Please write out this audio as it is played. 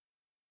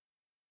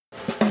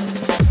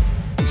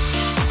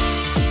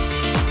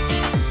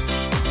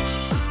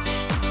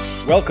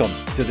Welcome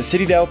to the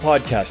CityDAO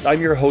podcast.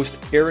 I'm your host,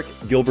 Eric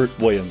Gilbert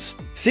Williams.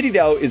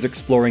 CityDAO is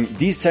exploring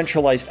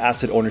decentralized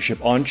asset ownership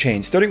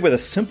on-chain, starting with a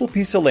simple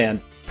piece of land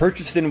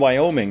purchased in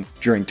Wyoming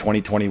during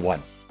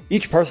 2021.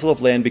 Each parcel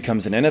of land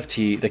becomes an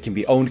NFT that can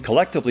be owned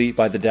collectively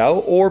by the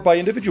DAO or by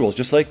individuals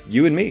just like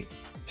you and me.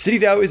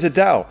 CityDAO is a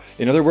DAO.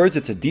 In other words,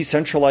 it's a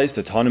decentralized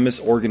autonomous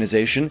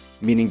organization,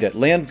 meaning that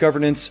land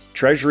governance,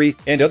 treasury,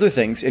 and other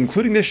things,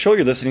 including this show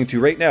you're listening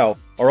to right now,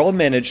 are all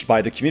managed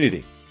by the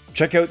community.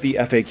 Check out the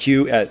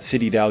FAQ at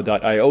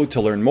citydao.io to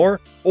learn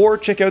more, or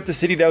check out the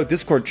CityDAO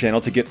Discord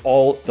channel to get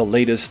all the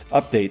latest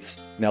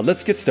updates. Now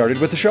let's get started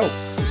with the show.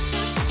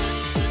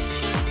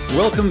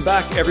 Welcome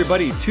back,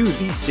 everybody, to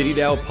the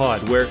CityDAO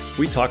pod, where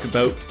we talk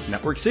about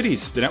network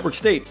cities, the network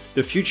state,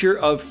 the future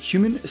of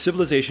human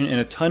civilization, and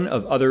a ton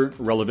of other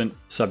relevant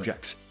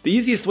subjects. The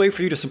easiest way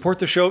for you to support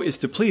the show is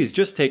to please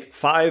just take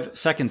 5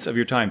 seconds of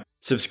your time.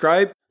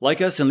 Subscribe, like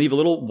us, and leave a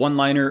little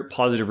one-liner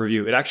positive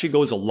review. It actually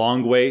goes a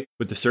long way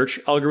with the search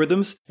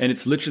algorithms, and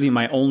it's literally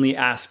my only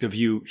ask of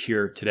you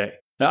here today.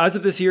 Now, as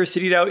of this year,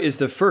 CityDAO is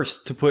the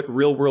first to put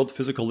real-world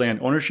physical land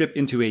ownership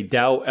into a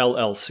DAO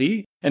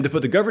LLC and to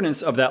put the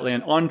governance of that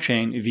land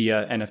on-chain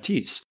via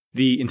NFTs.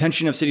 The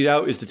intention of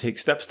CityDAO is to take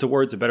steps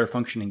towards a better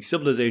functioning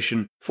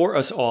civilization for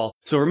us all.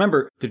 So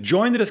remember to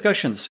join the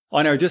discussions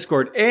on our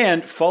Discord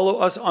and follow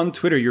us on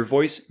Twitter. Your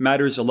voice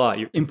matters a lot.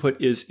 Your input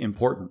is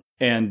important.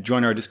 And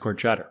join our Discord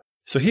chatter.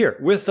 So here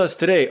with us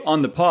today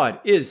on the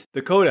pod is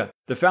Dakotah,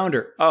 the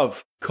founder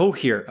of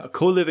CoHere, a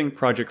co-living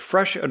project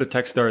fresh out of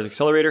Techstars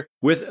Accelerator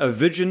with a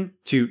vision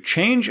to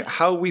change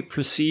how we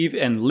perceive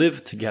and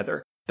live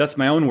together. That's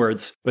my own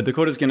words, but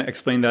Dakotah's going to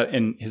explain that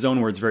in his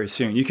own words very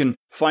soon. You can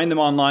find them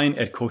online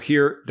at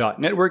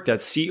cohere.network.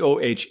 That's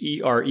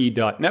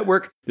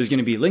COHERE.network. There's going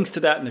to be links to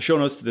that in the show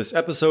notes to this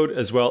episode,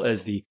 as well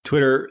as the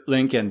Twitter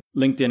link and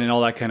LinkedIn and all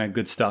that kind of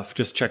good stuff.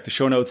 Just check the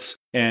show notes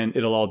and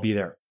it'll all be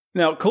there.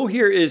 Now,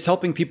 CoHere is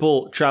helping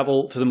people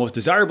travel to the most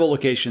desirable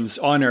locations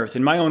on Earth,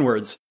 in my own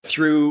words,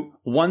 through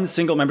one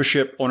single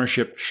membership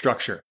ownership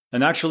structure.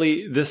 And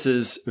actually, this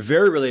is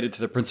very related to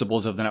the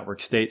principles of the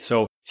network state.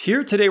 So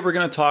here today, we're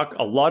going to talk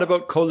a lot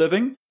about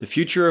co-living, the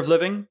future of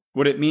living,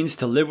 what it means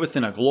to live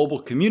within a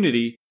global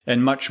community,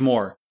 and much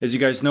more. As you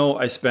guys know,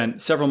 I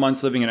spent several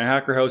months living in a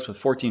hacker house with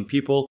 14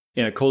 people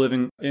in a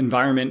co-living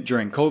environment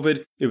during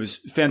COVID. It was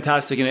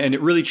fantastic, and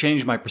it really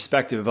changed my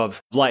perspective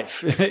of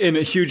life in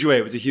a huge way.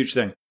 It was a huge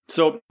thing.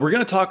 So we're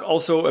going to talk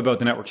also about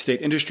the network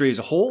state industry as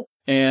a whole.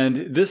 And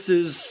this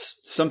is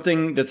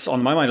something that's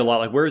on my mind a lot.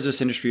 Like, where is this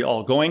industry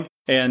all going?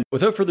 And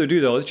without further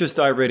ado, though, let's just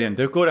dive right in.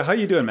 Dakotah, how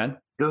you doing, man?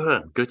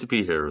 Good to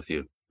be here with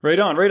you. Right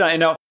on. And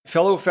now,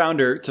 fellow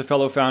founder to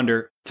fellow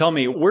founder, tell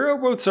me,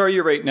 whereabouts are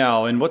you right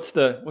now? And what's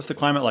the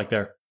climate like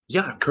there?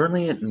 Yeah, I'm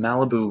currently at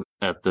Malibu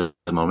at the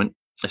moment.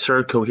 I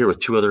started CoHere with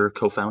 2 other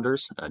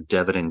co-founders,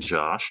 Devin and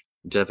Josh.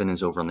 Devin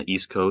is over on the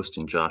East Coast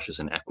and Josh is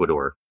in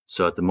Ecuador.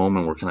 So at the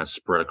moment, we're kind of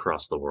spread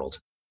across the world.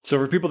 So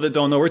for people that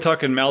don't know, we're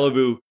talking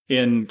Malibu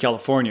in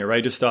California,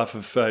 right? Just off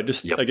of,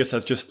 Yep. I guess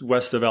that's just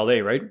west of LA,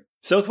 right?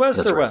 Southwest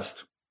That's or right.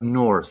 west?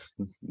 North.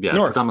 Yeah,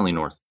 North. predominantly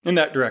north. In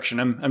that direction.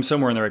 I'm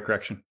somewhere in the right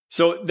direction.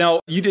 So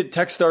now you did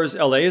Techstars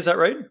LA, is that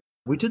right?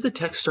 We did the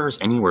Techstars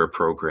Anywhere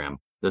program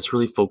that's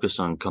really focused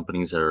on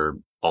companies that are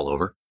all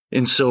over.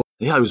 And so,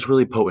 yeah, it was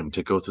really potent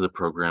to go through the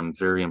program.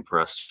 Very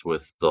impressed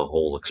with the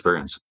whole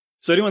experience.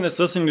 So anyone that's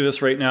listening to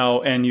this right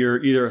now and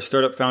you're either a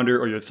startup founder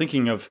or you're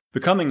thinking of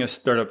becoming a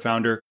startup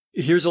founder,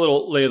 here's a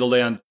little lay of the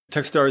land.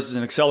 Techstars is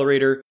an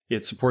accelerator.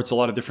 It supports a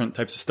lot of different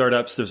types of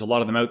startups. There's a lot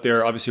of them out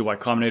there. Obviously, Y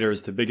Combinator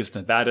is the biggest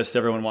and baddest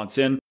everyone wants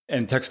in.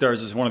 And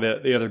Techstars is one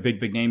of the other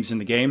big names in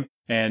the game.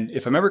 And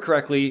if I remember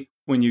correctly,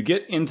 when you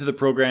get into the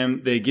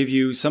program, they give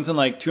you something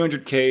like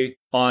 $200K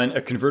on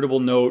a convertible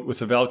note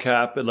with a val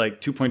cap at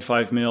like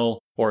 2.5 mil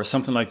or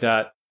something like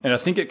that. And I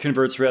think it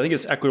converts, I think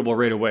it's equitable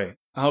right away.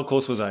 How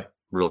close was I?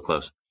 Real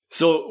close.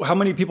 So how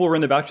many people were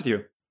in the batch with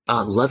you?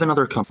 11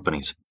 other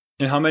companies.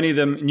 And how many of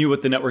them knew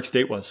what the network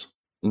state was?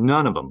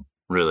 None of them,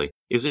 really.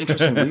 It was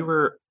interesting. We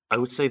were, I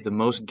would say, the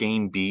most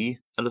game B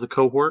out of the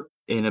cohort.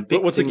 And a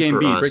big What's a thing game for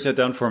B? us, Break that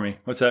down for me.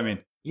 What's that mean?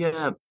 Yeah,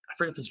 I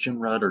forget if it's Jim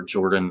Rudd or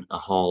Jordan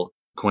Hall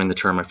coined the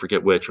term. I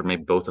forget which, or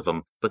maybe both of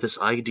them. But this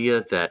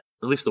idea that,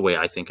 at least the way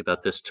I think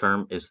about this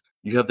term, is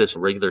you have this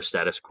regular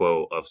status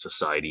quo of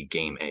society,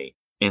 game A.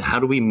 And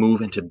how do we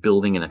move into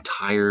building an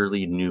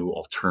entirely new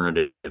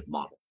alternative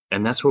model?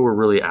 And that's what we're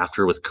really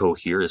after with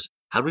CoHere is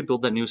how do we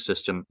build that new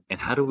system and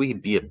how do we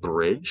be a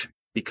bridge?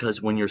 Because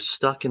when you're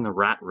stuck in the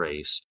rat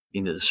race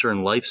in a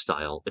certain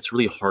lifestyle, it's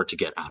really hard to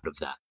get out of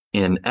that.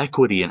 And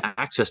equity and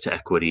access to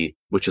equity,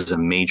 which is a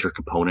major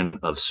component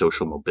of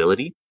social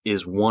mobility,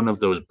 is one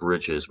of those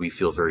bridges we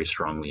feel very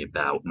strongly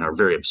about and are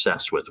very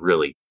obsessed with,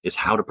 really, is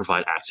how to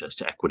provide access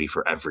to equity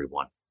for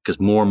everyone. Because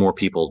more and more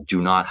people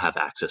do not have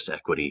access to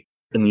equity.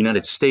 In the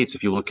United States,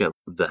 if you look at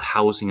the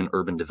Housing and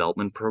Urban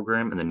Development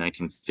Program in the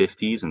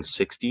 1950s and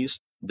 60s,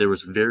 there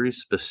was very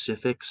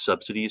specific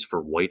subsidies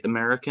for white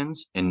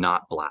Americans and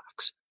not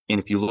blacks. And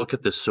if you look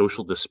at the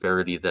social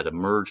disparity that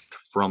emerged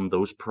from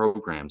those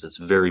programs, it's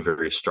very,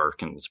 very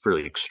stark and it's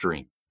fairly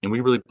extreme. And we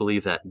really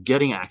believe that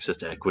getting access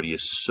to equity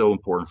is so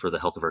important for the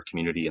health of our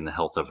community and the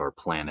health of our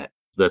planet.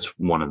 That's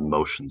one of the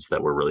motions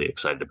that we're really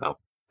excited about.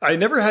 I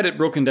never had it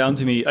broken down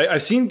to me.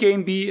 I've seen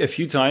Game B a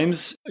few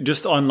times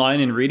just online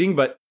and reading,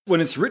 but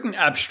when it's written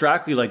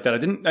abstractly like that, I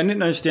didn't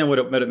understand what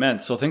it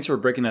meant. So thanks for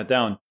breaking that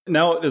down.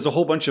 Now there's a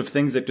whole bunch of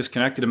things that just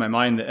connected in my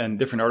mind and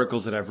different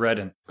articles that I've read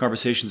and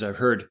conversations I've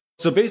heard.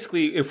 So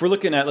basically, if we're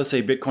looking at, let's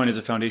say, Bitcoin as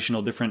a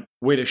foundational different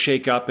way to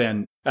shake up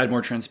and add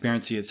more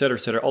transparency, et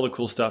cetera, all the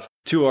cool stuff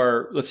to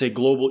our, let's say,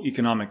 global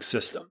economic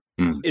system.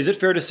 Is it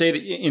fair to say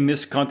that in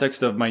this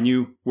context of my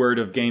new word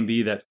of Game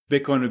B, that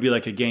Bitcoin would be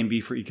like a Game B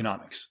for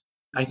economics?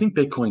 I think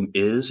Bitcoin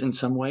is in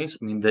some ways.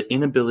 I mean, the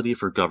inability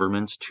for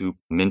governments to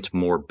mint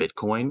more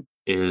Bitcoin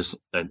is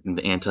an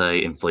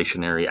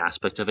anti-inflationary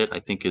aspect of it, I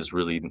think, is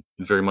really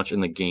very much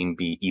in the Game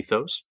B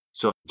ethos.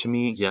 So to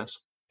me, yes.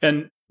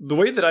 And the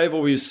way that I've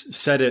always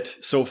said it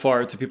so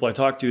far to people I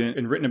talk to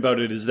and written about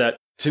it is that,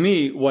 to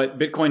me, what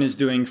Bitcoin is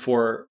doing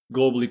for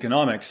global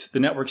economics, the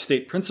network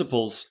state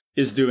principles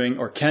is doing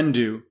or can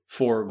do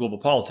for global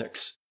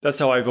politics. That's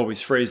how I've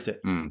always phrased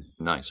it.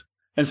 Nice.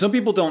 And some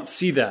people don't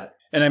see that.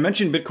 And I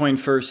mentioned Bitcoin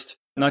first,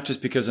 not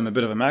just because I'm a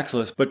bit of a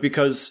maximalist, but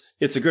because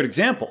it's a good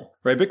example,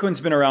 right?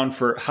 Bitcoin's been around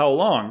for how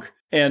long?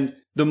 And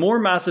the more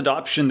mass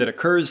adoption that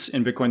occurs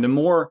in Bitcoin, the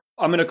more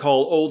I'm going to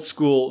call old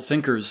school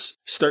thinkers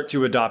start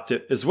to adopt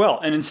it as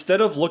well. And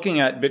instead of looking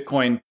at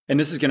Bitcoin, and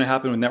this is going to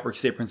happen with network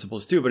state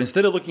principles too, but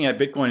instead of looking at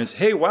Bitcoin as,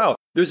 hey, wow,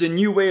 there's a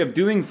new way of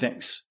doing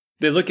things.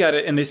 They look at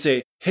it and they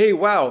say, hey,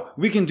 wow,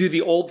 we can do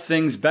the old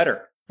things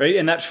better, right?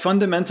 And that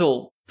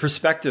fundamental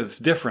perspective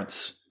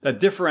difference, that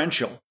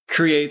differential,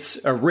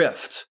 creates a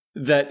rift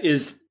that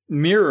is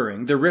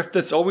mirroring the rift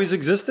that's always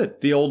existed,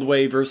 the old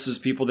way versus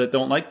people that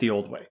don't like the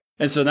old way.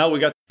 And so now we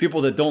got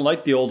people that don't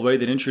like the old way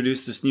that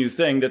introduced this new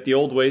thing that the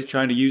old way is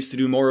trying to use to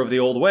do more of the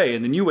old way.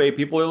 And the new way,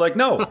 people are like,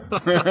 no,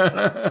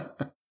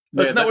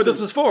 that's not what this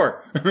was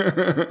for.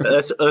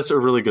 That's a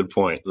really good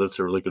point. That's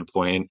a really good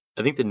point.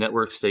 I think the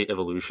network state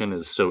evolution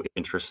is so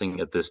interesting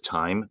at this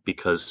time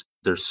because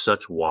there's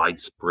such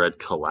widespread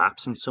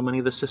collapse in so many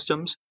of the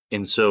systems.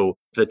 And so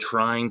the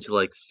trying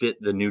to fit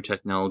the new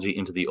technology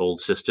into the old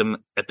system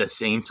at the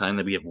same time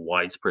that we have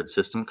widespread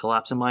system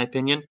collapse, in my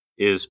opinion,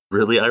 is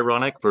really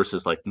ironic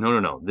versus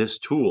no, this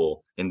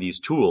tool and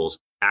these tools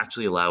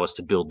actually allow us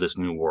to build this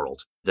new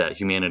world that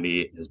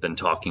humanity has been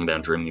talking about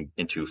and dreaming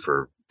into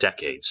for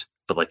decades,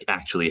 but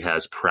actually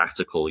has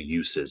practical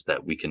uses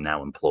that we can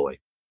now employ.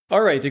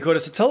 All right, Dakotah,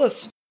 so tell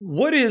us,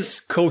 what is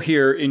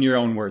Cohere in your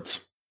own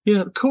words?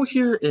 Yeah,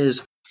 Cohere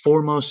is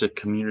foremost a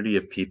community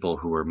of people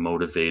who are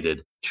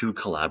motivated to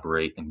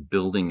collaborate in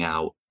building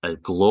out a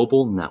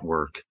global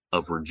network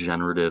of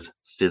regenerative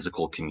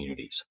physical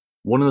communities.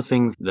 One of the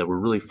things that we're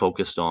really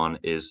focused on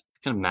is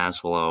kind of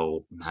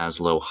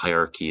Maslow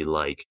hierarchy,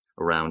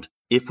 around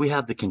if we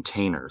have the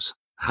containers,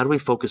 how do we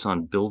focus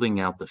on building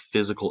out the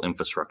physical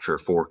infrastructure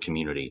for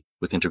community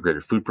with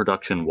integrated food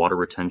production, water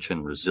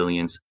retention,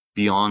 resilience,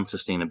 beyond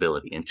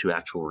sustainability into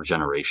actual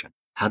regeneration?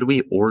 How do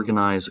we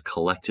organize a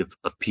collective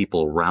of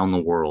people around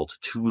the world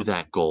to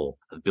that goal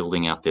of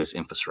building out this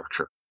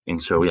infrastructure?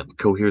 And so,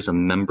 Cohere is a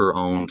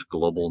member-owned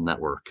global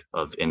network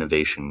of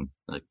innovation,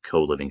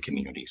 co-living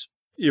communities.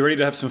 You ready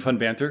to have some fun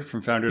banter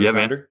from founder to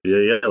founder?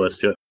 Man. Yeah, let's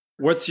do it.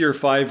 What's your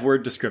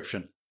 5-word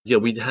description? Yeah,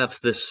 we'd have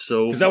this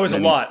because that was a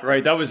lot,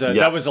 right? That was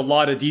a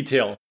lot of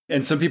detail.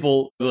 And some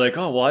people are like,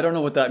 oh, well, I don't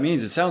know what that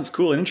means. It sounds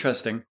cool and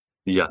interesting.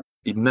 Yeah,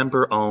 a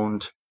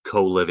member-owned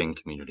co-living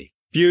community.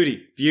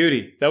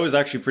 Beauty. That was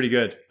actually pretty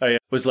good. I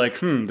was like,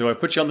 do I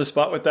put you on the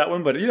spot with that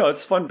one? But,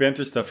 it's fun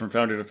banter stuff from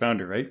founder to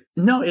founder, right?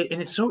 No, and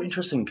it's so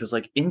interesting because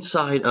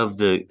inside of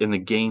in the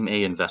Game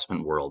A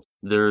investment world,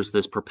 there's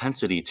this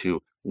propensity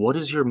to what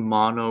is your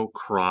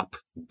monocrop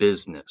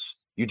business?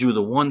 You do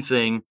the one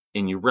thing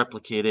and you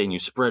replicate it and you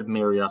spread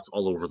Marriott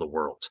all over the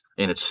world.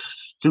 And it's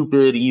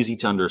stupid, easy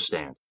to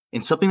understand.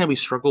 And something that we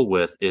struggle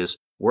with is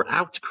we're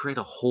out to create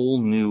a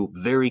whole new,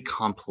 very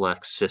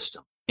complex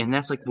system. And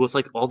that's with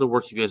all the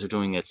work you guys are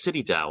doing at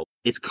CityDAO,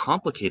 it's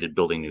complicated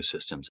building new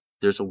systems.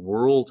 There's a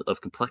world of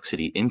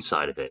complexity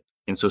inside of it.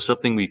 And so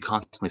something we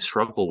constantly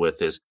struggle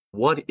with is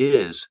what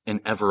is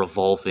an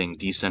ever-evolving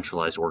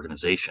decentralized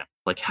organization?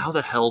 How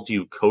the hell do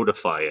you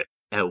codify it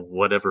at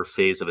whatever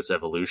phase of its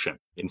evolution?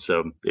 And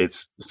so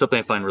it's something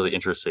I find really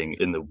interesting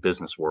in the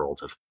business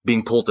world of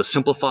being pulled to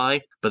simplify,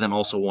 but then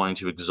also wanting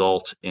to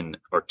exalt and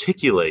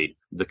articulate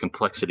the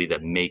complexity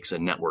that makes a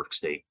network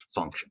state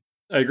function.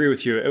 I agree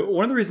with you.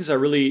 One of the reasons I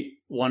really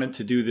wanted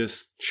to do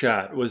this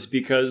chat was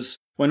because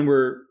when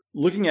we're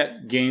looking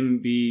at Game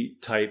B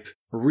type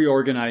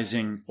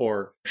reorganizing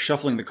or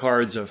shuffling the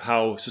cards of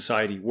how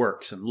society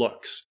works and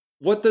looks,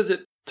 what does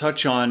it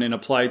touch on and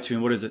apply to,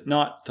 and what does it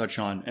not touch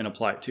on and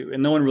apply to?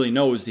 And no one really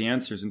knows the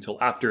answers until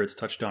after it's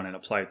touched on and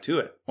applied to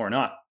it or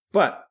not.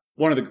 But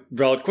one of the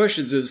valid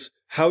questions is,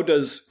 how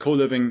does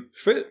co-living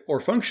fit or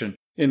function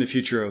in the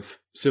future of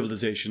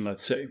civilization,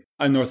 let's say?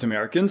 I'm North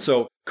American,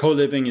 so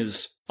co-living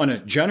is, on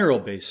a general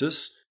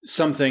basis,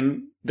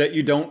 something that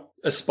you don't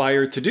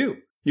aspire to do.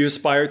 You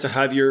aspire to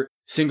have your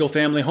single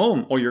family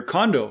home or your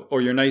condo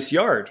or your nice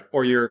yard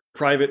or your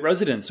private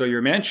residence or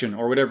your mansion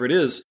or whatever it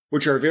is,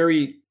 which are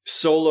very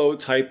solo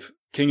type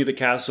king of the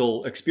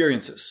castle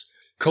experiences.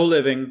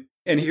 Co-living.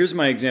 And here's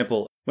my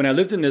example. When I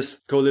lived in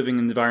this co-living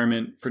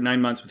environment for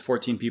 9 months with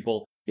 14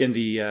 people in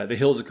the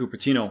hills of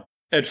Cupertino,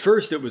 at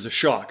first it was a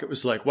shock. It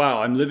was like,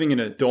 wow, I'm living in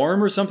a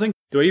dorm or something.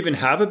 Do I even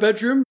have a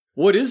bedroom?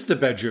 What is the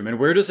bedroom and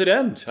where does it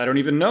end? I don't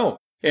even know.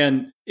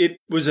 And it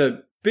was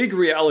a big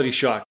reality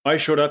shock. I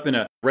showed up in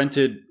a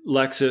rented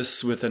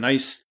Lexus with I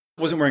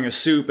wasn't wearing a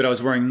suit, but I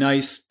was wearing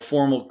nice,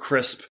 formal,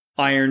 crisp,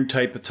 iron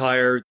type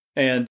attire.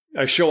 And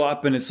I show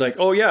up and it's like,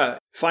 oh yeah,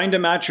 find a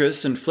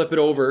mattress and flip it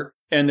over.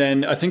 And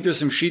then I think there's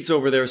some sheets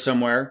over there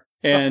somewhere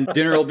and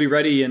dinner will be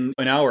ready in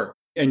an hour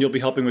and you'll be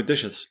helping with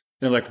dishes.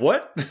 And they're like,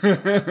 what?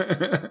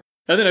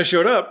 And then I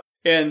showed up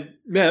and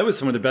man, that was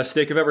some of the best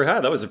steak I've ever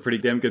had. That was a pretty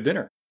damn good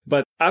dinner.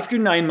 But after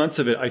 9 months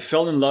of it, I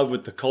fell in love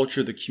with the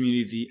culture, the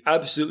community, the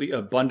absolutely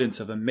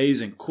abundance of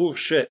amazing, cool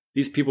shit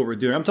these people were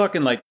doing. I'm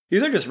talking like,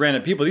 these are just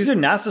random people. These are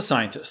NASA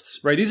scientists,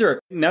 right? These are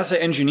NASA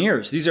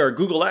engineers. These are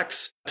Google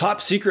X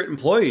top secret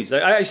employees.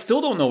 I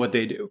still don't know what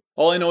they do.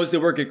 All I know is they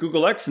work at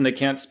Google X and they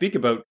can't speak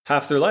about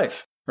half their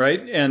life,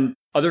 right? And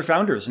other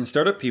founders and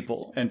startup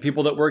people and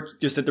people that work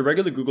just at the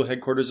regular Google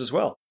headquarters as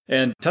well.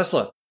 And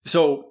Tesla.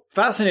 So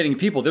fascinating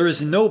people. There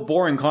is no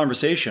boring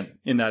conversation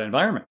in that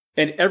environment.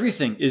 And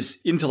everything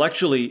is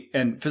intellectually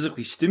and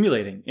physically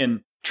stimulating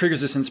and triggers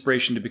this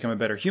inspiration to become a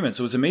better human.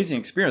 So it was an amazing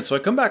experience. So I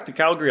come back to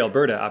Calgary,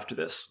 Alberta after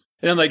this.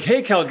 And I'm like,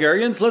 hey,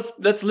 Calgarians,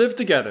 let's live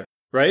together,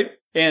 right?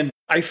 And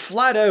I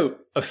flat out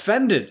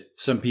offended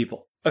some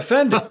people.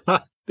 Offended.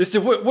 They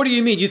said, what do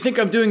you mean? You think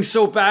I'm doing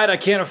so bad I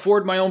can't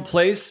afford my own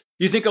place?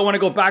 You think I want to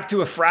go back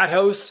to a frat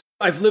house?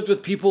 I've lived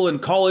with people in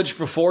college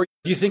before.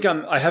 Do you think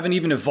I haven't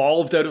even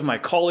evolved out of my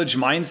college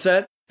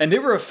mindset? And they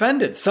were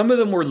offended. Some of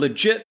them were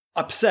legit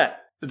upset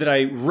that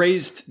I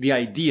raised the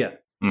idea.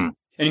 And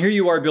here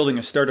you are building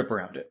a startup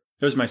around it.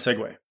 There's my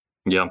segue.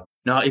 Yeah.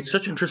 No, it's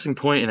such an interesting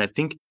point. And I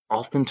think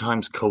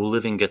oftentimes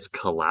co-living gets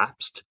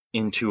collapsed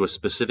into a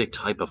specific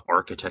type of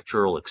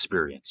architectural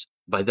experience.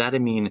 By that, I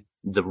mean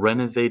the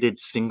renovated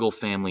single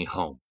family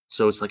home.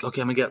 So it's like,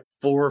 okay, I'm going to get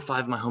 4 or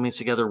 5 of my homies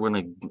together. We're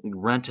going to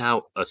rent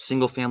out a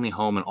single family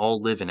home and all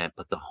live in it.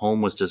 But the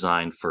home was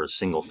designed for a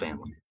single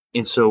family.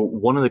 And so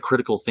one of the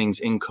critical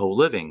things in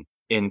co-living,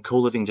 and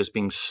co-living just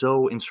being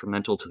so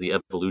instrumental to the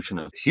evolution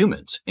of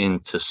humans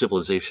and to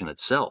civilization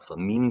itself, a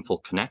meaningful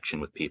connection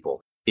with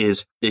people,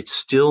 is it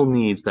still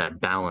needs that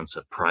balance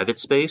of private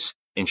space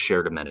and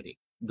shared amenity.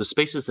 The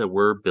spaces that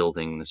we're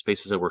building, the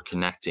spaces that we're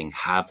connecting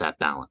have that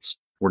balance,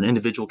 where an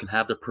individual can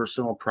have their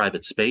personal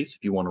private space.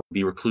 If you want to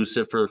be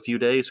reclusive for a few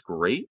days,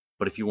 great.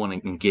 But if you want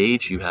to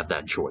engage, you have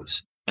that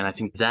choice. And I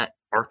think that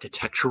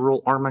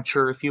architectural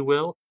armature, if you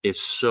will,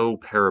 is so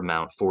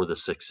paramount for the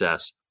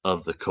success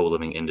of the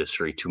co-living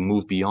industry to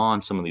move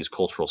beyond some of these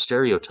cultural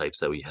stereotypes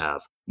that we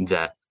have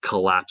that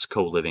collapse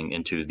co-living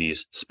into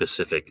these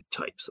specific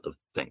types of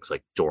things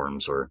like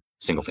dorms or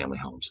single family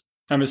homes.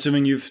 I'm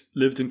assuming you've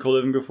lived in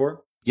co-living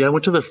before? Yeah, I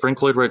went to the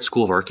Frank Lloyd Wright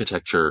School of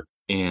Architecture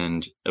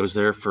and I was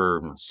there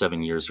for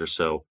 7 years or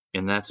so.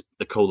 And that's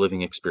a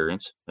co-living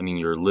experience. I mean,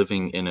 you're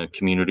living in a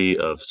community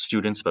of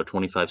students, about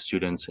 25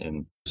 students,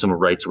 and some of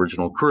Wright's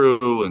original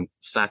crew and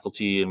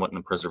faculty and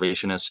whatnot,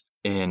 preservationists.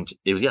 And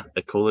it was,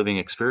 a co-living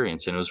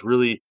experience. And it was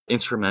really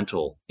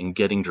instrumental in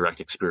getting direct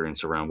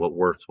experience around what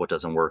works, what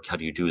doesn't work, how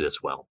do you do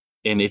this well.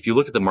 And if you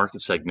look at the market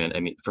segment,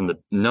 I mean, from the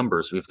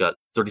numbers, we've got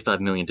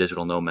 35 million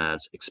digital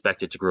nomads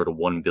expected to grow to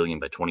 1 billion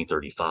by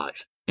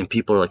 2035. And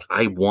people are like,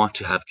 I want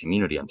to have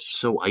community. I'm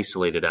so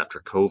isolated after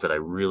COVID. I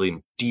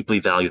really deeply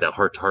value that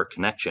heart-to-heart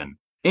connection.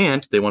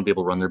 And they want to be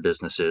able to run their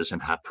businesses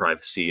and have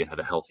privacy and have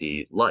a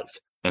healthy life.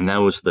 And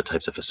those are the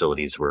types of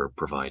facilities we're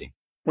providing.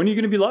 When are you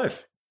going to be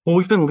live? Well,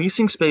 we've been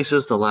leasing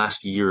spaces the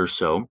last year or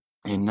so.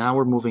 And now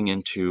we're moving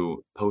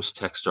into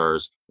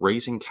post-Techstars,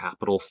 raising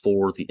capital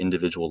for the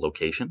individual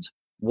locations.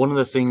 One of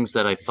the things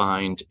that I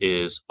find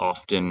is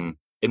often,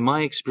 in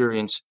my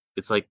experience,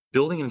 it's like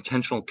building an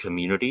intentional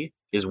community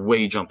is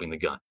way jumping the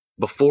gun.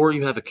 Before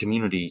you have a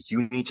community,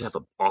 you need to have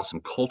an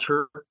awesome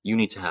culture. You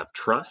need to have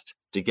trust.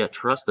 To get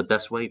trust, the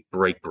best way,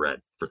 break bread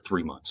for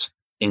 3 months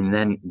and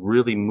then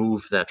really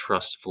move that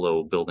trust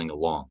flow building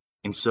along.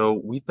 And so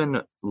we've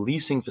been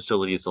leasing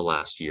facilities the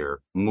last year,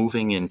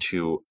 moving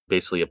into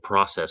basically a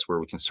process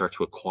where we can start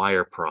to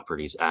acquire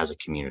properties as a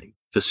community,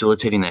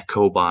 facilitating that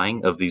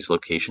co-buying of these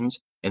locations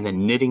and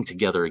then knitting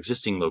together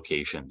existing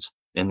locations.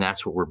 And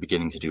that's what we're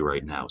beginning to do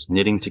right now, is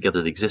knitting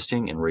together the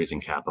existing and raising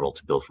capital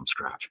to build from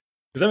scratch.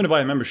 Because I'm going to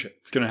buy a membership.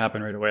 It's going to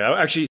happen right away.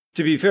 Actually,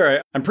 to be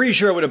fair, I'm pretty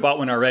sure I would have bought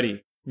one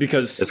already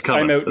because it's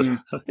coming. I'm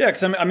out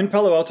because I'm in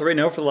Palo Alto right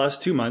now for the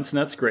last 2 months, and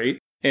that's great.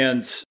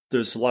 And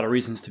there's a lot of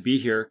reasons to be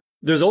here.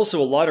 There's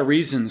also a lot of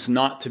reasons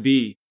not to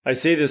be. I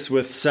say this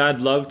with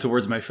sad love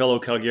towards my fellow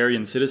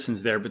Calgarian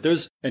citizens there, but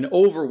there's an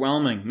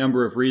overwhelming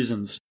number of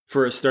reasons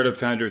for a startup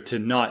founder to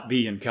not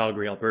be in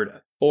Calgary,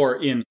 Alberta, or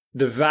in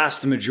the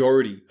vast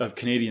majority of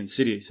Canadian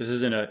cities. This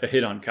isn't a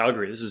hit on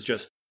Calgary. This is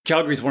just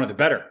Calgary's one of the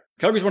better.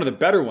 Calgary's one of the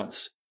better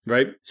ones,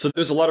 right? So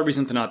there's a lot of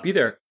reason to not be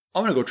there. I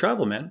want to go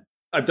travel, man.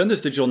 I've done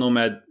this digital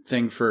nomad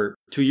thing for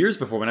 2 years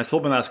before. When I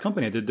sold my last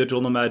company, I did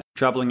digital nomad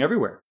traveling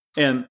everywhere.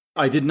 And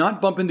I did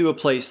not bump into a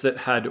place that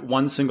had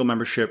one single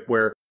membership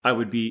where I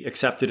would be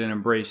accepted and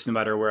embraced no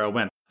matter where I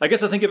went. I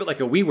guess I think of it like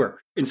a WeWork.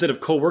 Instead of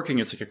co-working,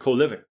 it's like a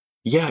co-living.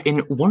 Yeah,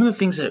 and one of the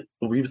things that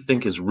we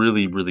think is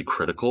really, really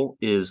critical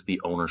is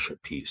the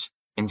ownership piece.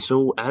 And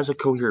so as a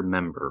Cohere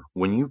member,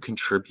 when you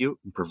contribute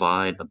and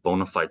provide a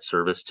bona fide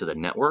service to the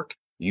network,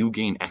 you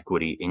gain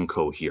equity in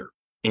Cohere.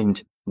 And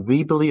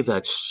we believe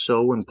that's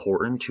so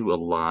important to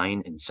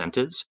align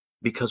incentives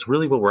because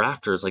really what we're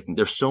after is like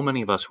there's so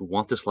many of us who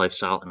want this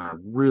lifestyle and are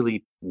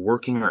really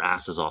working our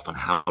asses off on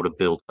how to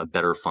build a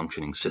better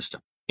functioning system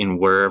in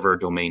wherever a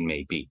domain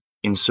may be.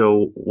 And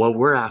so what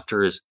we're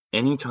after is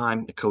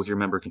anytime a Cohere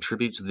member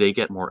contributes, they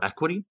get more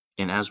equity.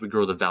 And as we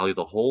grow the value of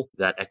the whole,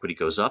 that equity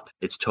goes up.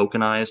 It's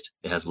tokenized.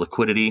 It has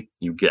liquidity.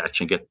 You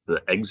actually get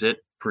the exit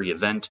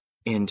pre-event.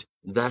 And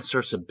that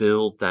starts to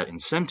build that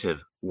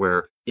incentive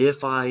where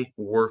if I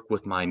work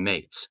with my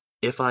mates,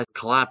 if I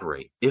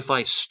collaborate, if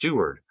I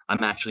steward,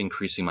 I'm actually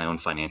increasing my own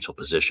financial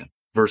position.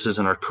 Versus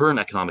in our current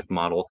economic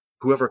model,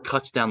 whoever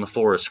cuts down the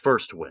forest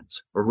first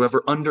wins, or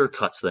whoever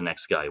undercuts the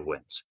next guy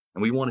wins.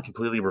 And we want to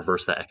completely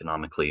reverse that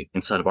economically.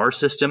 Inside of our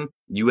system,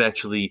 you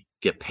actually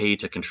get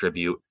paid to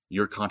contribute.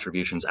 Your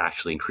contributions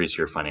actually increase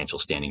your financial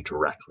standing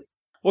directly.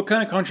 What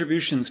kind of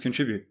contributions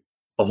contribute?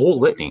 A whole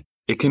litany.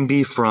 It can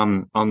be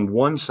from, on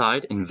one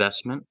side,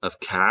 investment of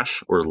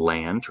cash or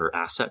land or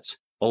assets,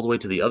 all the way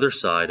to the other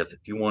side of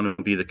if you want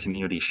to be the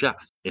community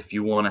chef, if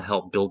you want to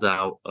help build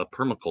out a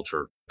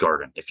permaculture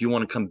garden, if you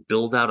want to come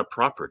build out a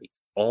property,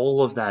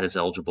 all of that is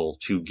eligible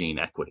to gain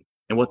equity.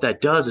 And what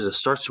that does is it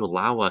starts to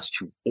allow us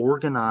to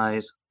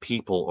organize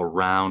people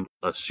around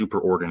a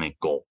superordinate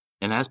goal.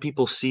 And as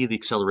people see the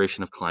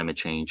acceleration of climate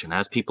change and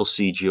as people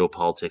see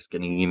geopolitics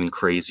getting even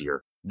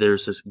crazier,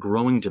 there's this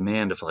growing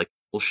demand of like,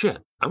 well, shit,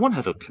 I want to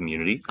have a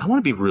community. I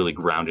want to be really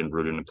grounded and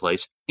rooted in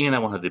place. And I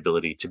want to have the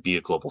ability to be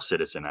a global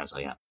citizen as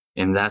I am.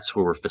 And that's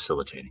where we're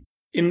facilitating.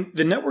 In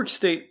the network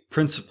state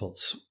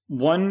principles,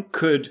 one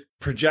could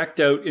project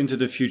out into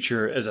the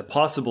future as a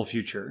possible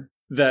future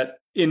that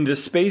in the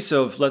space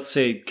of, let's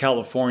say,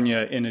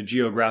 California in a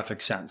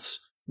geographic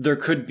sense, there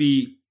could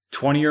be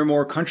 20 or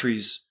more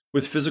countries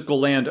with physical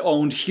land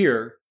owned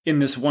here in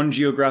this one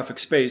geographic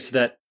space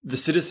that the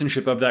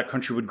citizenship of that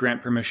country would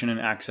grant permission and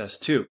access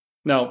to.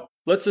 Now,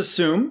 let's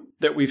assume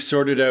that we've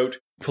sorted out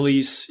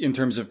police in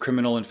terms of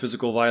criminal and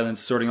physical violence,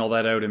 sorting all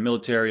that out, and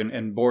military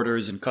and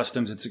borders and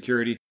customs and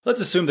security. Let's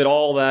assume that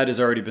all that has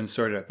already been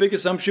sorted out. Big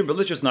assumption, but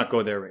let's just not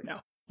go there right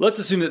now. Let's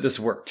assume that this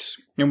works,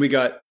 and we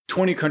got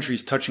 20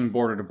 countries touching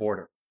border to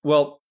border.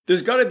 Well,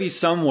 there's got to be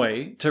some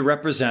way to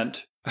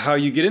represent how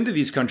you get into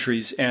these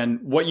countries and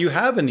what you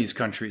have in these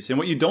countries and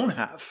what you don't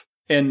have.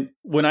 And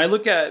when I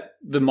look at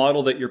the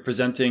model that you're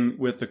presenting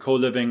with the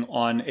co-living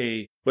on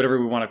a, whatever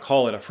we want to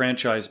call it, a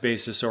franchise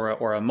basis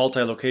or a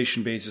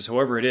multi-location basis,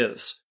 however it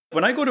is,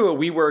 when I go to a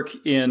WeWork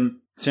in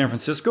San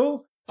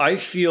Francisco, I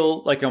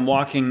feel like I'm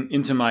walking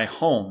into my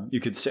home, you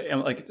could say.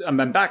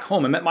 I'm back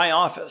home. I'm at my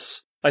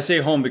office. I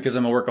say home because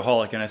I'm a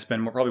workaholic and I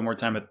spend probably more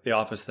time at the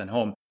office than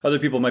home. Other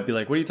people might be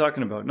like, what are you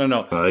talking about?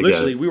 No.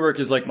 Literally, WeWork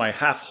is like my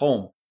half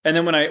home. And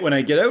then when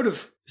I get out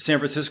of San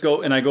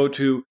Francisco and I go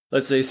to,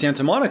 let's say,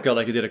 Santa Monica,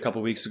 like I did a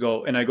couple of weeks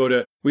ago, and I go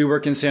to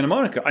WeWork in Santa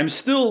Monica, I'm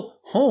still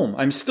home.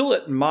 I'm still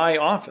at my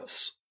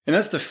office. And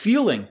that's the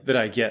feeling that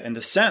I get and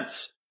the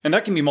sense. And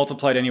that can be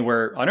multiplied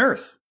anywhere on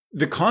earth.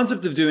 The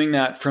concept of doing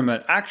that from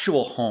an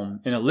actual home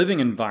in a living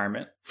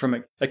environment,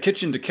 from a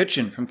kitchen to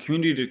kitchen, from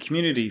community to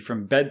community,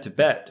 from bed to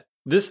bed,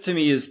 this to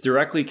me is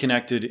directly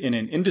connected in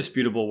an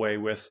indisputable way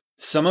with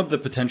some of the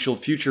potential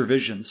future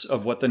visions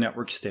of what the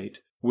network state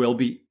will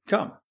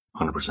become.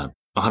 100%.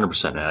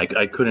 100%.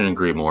 I couldn't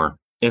agree more.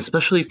 And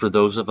especially for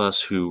those of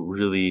us who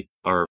really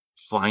are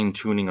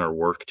fine-tuning our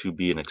work to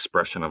be an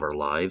expression of our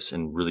lives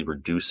and really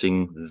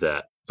reducing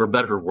that, for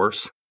better or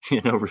worse,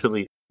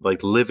 really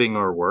like living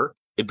our work,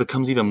 it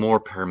becomes even more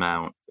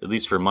paramount, at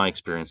least for my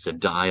experience, to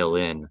dial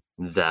in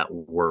that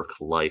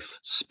work-life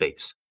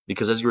space.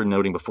 Because as you were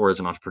noting before,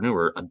 as an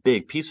entrepreneur, a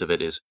big piece of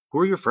it is who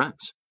are your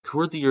friends? Who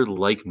are your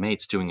like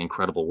mates doing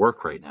incredible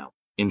work right now?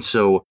 And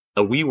so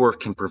a WeWork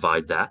can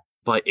provide that,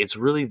 but it's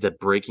really the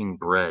breaking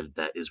bread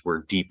that is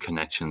where deep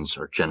connections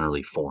are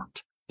generally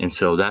formed. And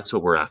so that's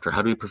what we're after.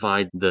 How do we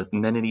provide the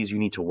amenities you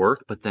need to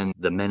work, but then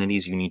the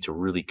amenities you need to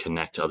really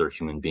connect to other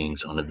human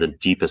beings on the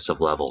deepest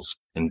of levels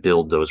and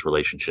build those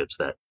relationships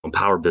that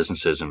empower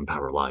businesses and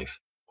empower life?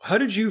 How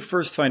did you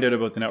first find out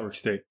about the network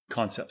state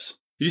concepts?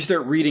 Did you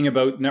start reading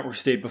about network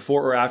state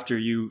before or after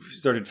you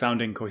started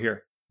founding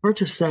Cohere? Hard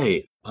to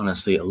say,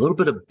 honestly, a little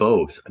bit of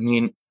both. I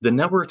mean, the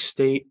network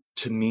state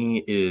to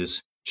me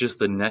is just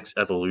the next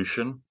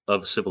evolution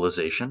of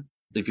civilization.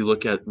 If you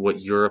look at what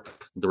Europe,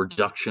 the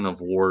reduction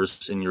of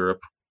wars in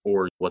Europe,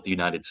 or what the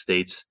United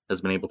States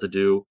has been able to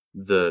do,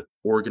 the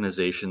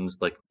organizations,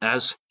 like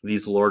as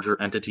these larger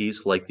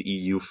entities like the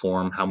EU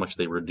form, how much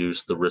they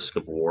reduce the risk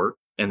of war,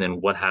 and then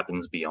what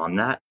happens beyond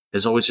that.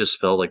 has always just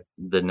felt like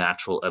the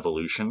natural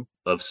evolution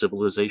of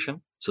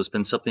civilization. So it's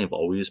been something I've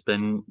always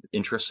been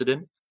interested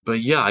in.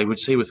 But yeah, I would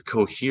say with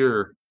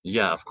Cohere,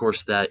 yeah, of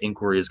course, that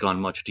inquiry has gone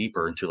much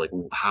deeper into like,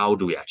 how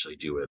do we actually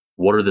do it?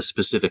 What are the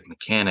specific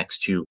mechanics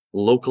to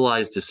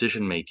localize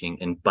decision making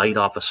and bite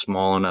off a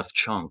small enough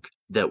chunk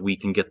that we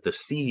can get the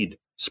seed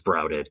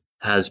sprouted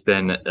has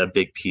been a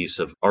big piece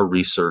of our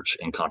research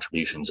and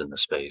contributions in the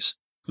space.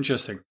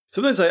 Interesting.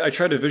 Sometimes I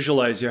try to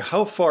visualize,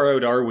 how far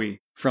out are we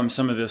from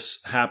some of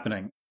this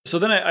happening? So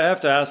then I have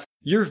to ask,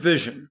 your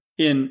vision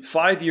in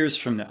 5 years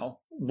from now,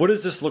 what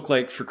does this look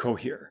like for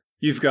Cohere?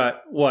 You've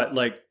got what,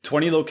 like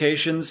 20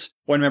 locations,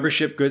 one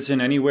membership, goods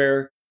in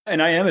anywhere.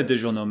 And I am a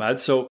digital nomad.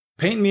 So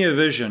paint me a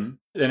vision,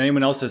 and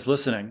anyone else that's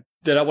listening,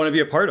 that I want to be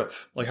a part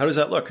of. Like, how does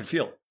that look and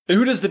feel? And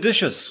who does the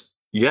dishes?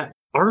 Yeah.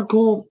 Our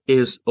goal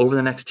is over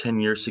the next 10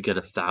 years to get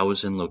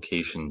 1,000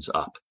 locations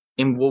up.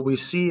 And what we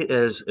see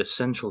as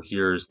essential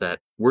here is that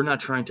we're not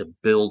trying to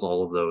build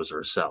all of those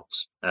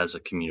ourselves as a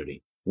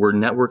community. We're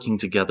networking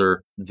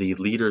together the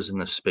leaders in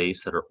the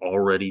space that are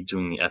already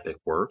doing the epic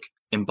work,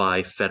 and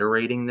by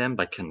federating them,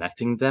 by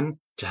connecting them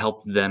to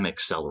help them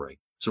accelerate.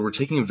 So we're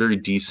taking a very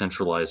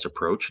decentralized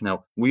approach.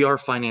 Now, we are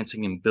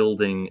financing and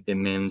building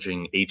and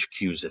managing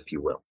HQs, if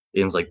you will.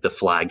 It's like the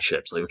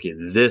flagships. Like, okay,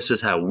 this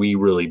is how we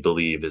really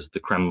believe is the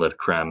creme de la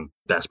creme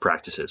best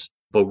practices.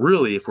 But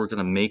really, if we're going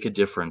to make a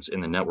difference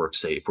in the network,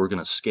 say, if we're going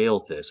to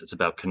scale this, it's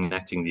about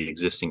connecting the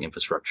existing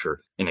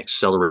infrastructure and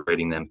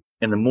accelerating them.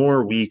 And the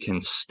more we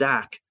can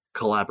stack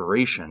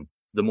collaboration,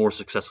 the more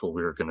successful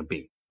we're going to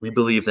be. We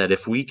believe that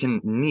if we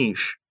can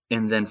niche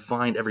and then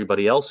find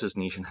everybody else's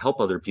niche and help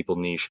other people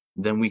niche,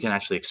 then we can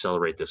actually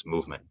accelerate this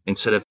movement.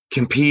 Instead of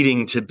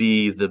competing to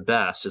be the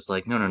best, it's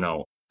like,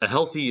 no. A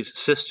healthy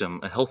system,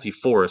 a healthy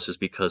forest is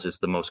because it's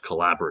the most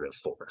collaborative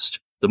forest.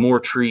 The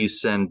more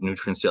trees send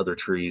nutrients to other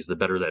trees, the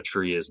better that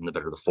tree is and the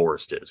better the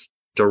forest is.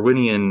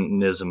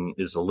 Darwinianism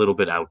is a little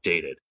bit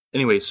outdated.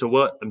 Anyway, so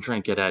what I'm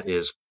trying to get at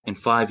is in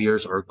 5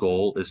 years, our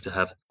goal is to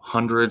have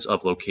hundreds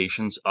of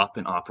locations up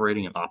and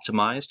operating and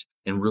optimized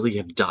and really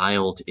have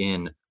dialed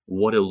in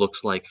what it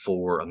looks like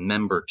for a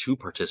member to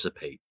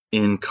participate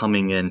in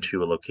coming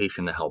into a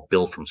location to help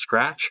build from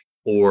scratch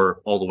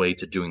or all the way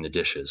to doing the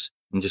dishes,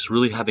 and just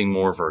really having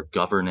more of our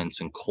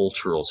governance and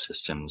cultural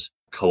systems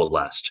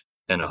coalesced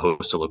and a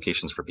host of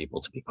locations for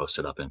people to be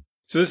posted up in.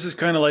 So this is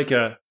kind of like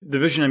the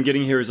vision I'm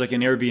getting here is like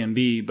an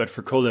Airbnb, but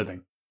for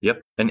co-living.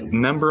 Yep. An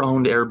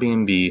member-owned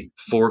Airbnb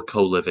for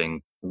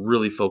co-living,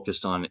 really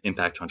focused on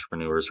impact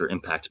entrepreneurs or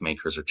impact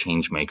makers or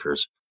change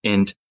makers.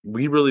 And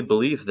we really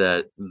believe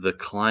that the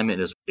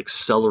climate is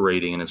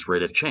accelerating in its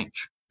rate of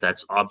change.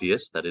 That's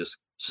obvious. That is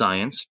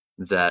science.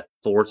 That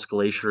Thor's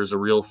Glacier is a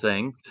real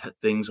thing, that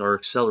things are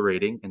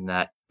accelerating, and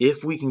that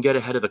if we can get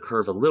ahead of the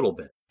curve a little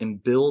bit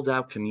and build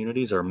out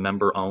communities that are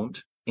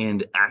member-owned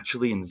and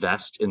actually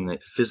invest in the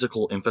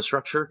physical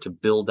infrastructure to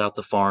build out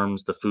the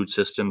farms, the food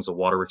systems, the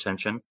water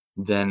retention,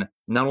 then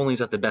not only is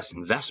that the best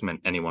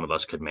investment any one of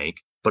us could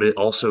make, but it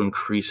also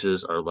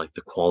increases our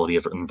the quality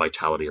of and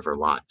vitality of our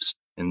lives.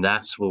 And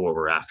that's what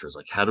we're after is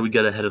how do we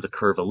get ahead of the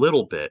curve a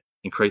little bit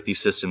and create these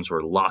systems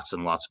where lots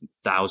and lots,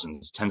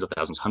 thousands, tens of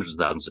thousands, hundreds of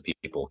thousands of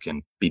people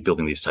can be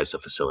building these types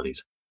of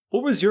facilities.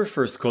 What was your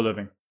first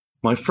co-living?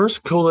 My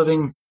first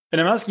co-living.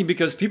 And I'm asking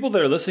because people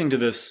that are listening to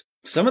this,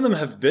 some of them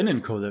have been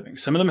in co-living.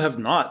 Some of them have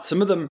not.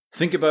 Some of them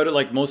think about it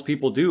like most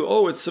people do.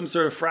 Oh, it's some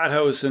sort of frat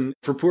house and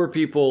for poor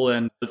people,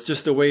 and it's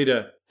just a way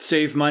to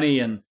save money.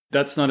 And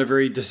that's not a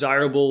very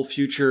desirable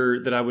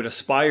future that I would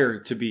aspire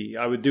to be.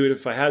 I would do it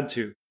if I had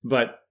to,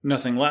 but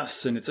nothing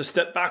less. And it's a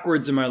step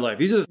backwards in my life.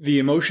 These are the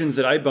emotions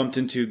that I bumped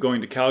into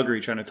going to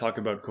Calgary trying to talk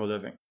about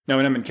co-living. Now,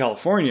 when I'm in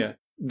California,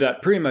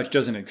 that pretty much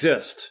doesn't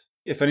exist.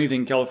 If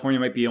anything, California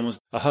might be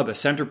almost a hub, a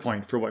center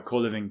point for what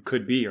co-living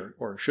could be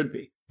or should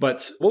be.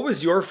 But what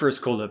was your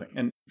first co-living?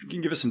 And if you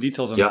can give us some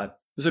details on that,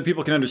 so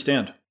people can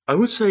understand. I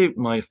would say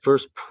my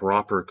first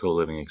proper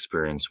co-living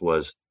experience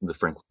was the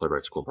Franklin Lloyd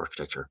Wright School of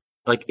Architecture.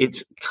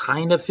 It's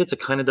kind of fits, it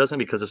kind of doesn't,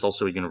 because it's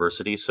also a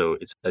university, so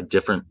it's a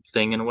different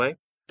thing in a way.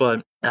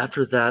 But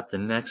after that, the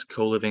next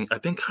co-living,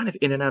 I've been kind of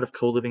in and out of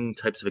co-living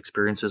types of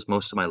experiences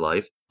most of my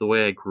life. The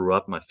way I grew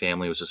up, my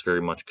family was just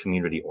very much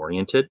community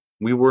oriented.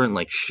 We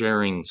weren't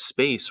sharing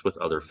space with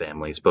other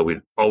families, but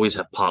we'd always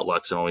have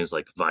potlucks and always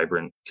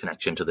vibrant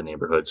connection to the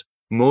neighborhoods.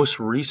 Most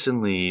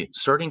recently,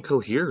 starting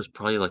Cohere is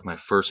probably my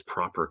first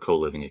proper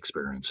co-living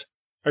experience.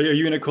 Are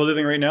you in a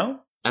co-living right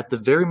now? At the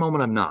very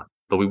moment, I'm not,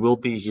 but we will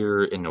be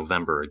here in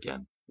November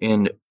again.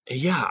 And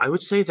yeah, I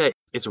would say that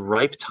it's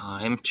ripe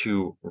time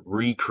to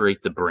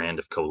recreate the brand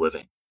of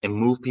co-living and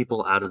move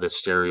people out of the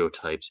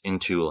stereotypes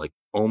into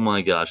oh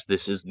my gosh,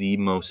 this is the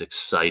most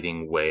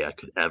exciting way I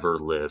could ever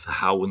live.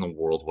 How in the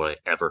world would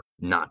I ever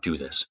not do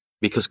this?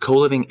 Because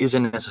co-living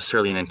isn't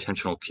necessarily an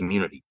intentional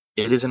community.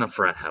 It isn't a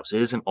frat house.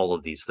 It isn't all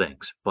of these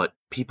things, but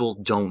people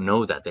don't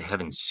know that. They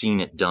haven't seen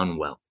it done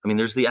well. I mean,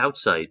 there's the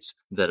outsides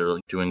that are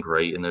doing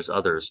great and there's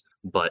others,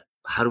 but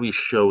how do we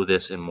show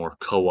this in more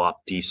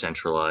co-op,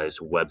 decentralized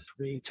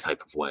Web3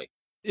 type of way?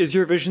 Is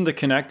your vision to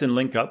connect and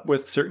link up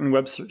with certain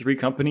Web3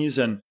 companies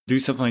and do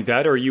something like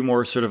that? Or are you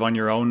more sort of on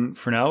your own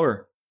for now?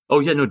 Or Oh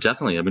yeah, no,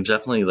 definitely. I've been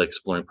definitely like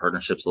exploring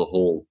partnerships with a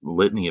whole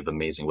litany of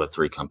amazing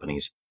Web3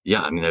 companies.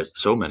 Yeah, I mean,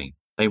 there's so many.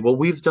 I mean, what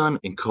we've done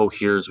in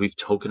Cohere is we've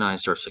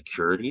tokenized our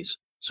securities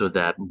so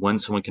that when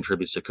someone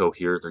contributes to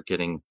Cohere, they're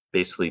getting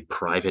basically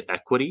private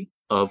equity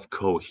of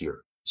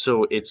Cohere.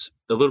 So it's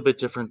a little bit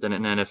different than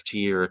an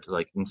NFT or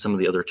like in some of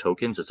the other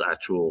tokens. It's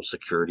actual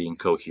security in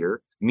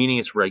Cohere, meaning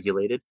it's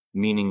regulated,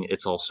 meaning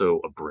it's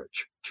also a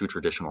bridge to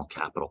traditional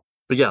capital.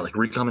 But yeah, like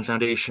Recommon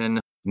Foundation,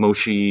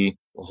 Moshi,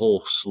 a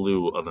whole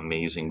slew of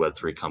amazing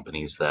Web3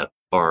 companies that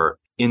are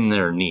in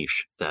their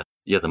niche that,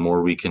 yeah, the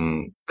more we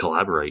can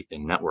collaborate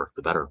and network,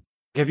 the better.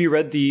 have you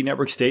read The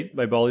Network State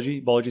by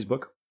Balaji's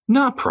book?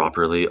 Not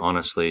properly,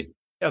 honestly.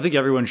 I think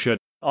everyone should.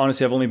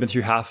 Honestly, I've only been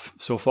through half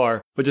so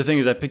far. But the thing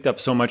is, I picked up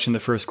so much in the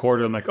first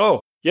quarter. I'm like,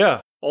 oh,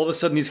 yeah, all of a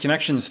sudden these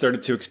connections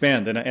started to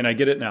expand and I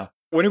get it now.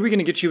 When are we going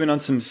to get you in on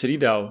some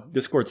CityDAO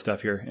Discord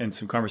stuff here and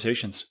some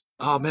conversations?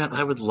 Oh man,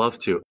 I would love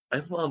to.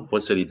 I love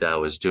what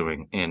CityDAO is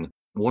doing. And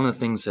one of the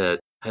things that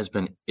has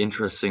been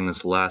interesting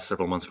this last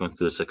several months going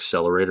through this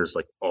accelerator is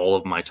like all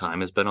of my time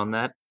has been on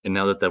that. And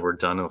now that we're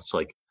done, it's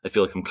like I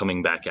feel like I'm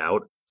coming back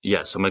out.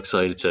 Yes, I'm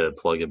excited to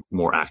plug in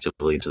more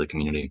actively into the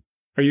community.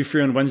 Are you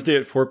free on Wednesday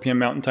at 4 p.m.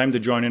 Mountain Time to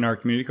join in our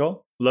community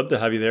call? Love to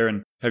have you there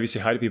and have you say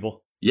hi to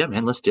people. Yeah,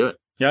 man, let's do it.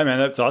 Yeah, man,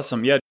 that's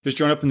awesome. Yeah, just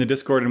join up in the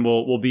Discord and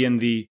we'll be in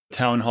the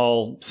town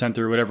hall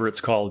center, whatever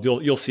it's called.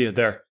 You'll see it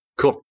there.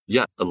 Cool.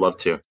 Yeah, I'd love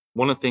to.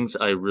 One of the things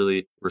I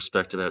really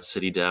respect about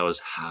CityDAO is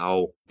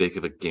how big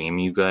of a game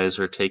you guys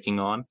are taking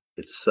on.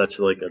 It's such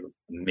like an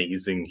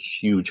amazing,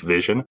 huge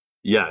vision.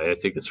 Yeah, I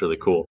think it's really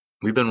cool.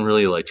 We've been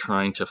really like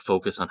trying to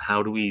focus on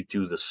how do we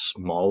do the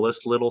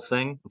smallest little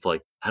thing of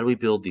like, how do we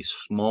build these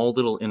small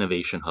little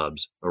innovation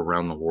hubs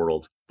around the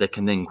world that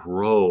can then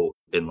grow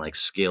and like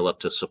scale up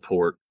to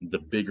support the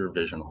bigger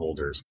vision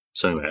holders.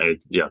 So anyway,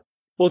 yeah.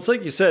 Well, it's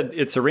like you said,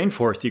 it's a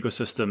rainforest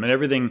ecosystem and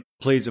everything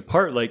plays a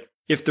part. Like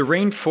if the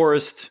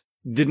rainforest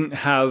didn't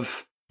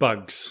have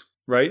bugs,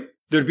 right?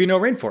 There'd be no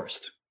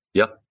rainforest.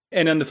 Yep.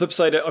 And on the flip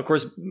side, of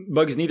course,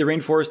 bugs need the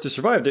rainforest to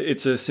survive.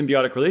 It's a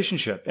symbiotic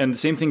relationship. And the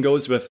same thing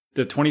goes with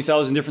the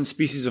 20,000 different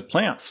species of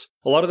plants.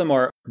 A lot of them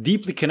are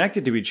deeply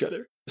connected to each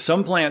other.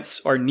 Some plants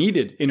are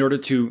needed in order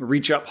to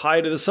reach up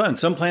high to the sun.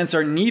 Some plants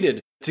are needed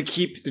to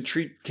keep the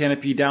tree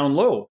canopy down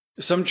low.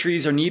 Some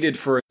trees are needed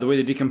for the way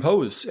they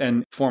decompose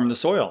and form the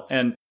soil.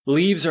 And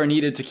leaves are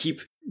needed to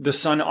keep the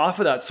sun off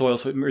of that soil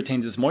so it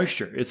retains its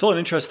moisture. It's all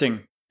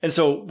interesting. And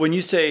so when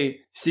you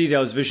say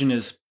CityDAO's vision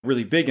is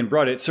really big and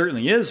broad, it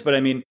certainly is. But I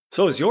mean,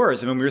 so is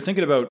yours. I mean, we were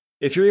thinking about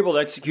if you're able to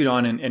execute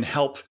on and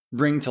help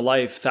bring to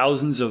life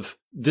thousands of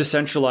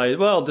decentralized,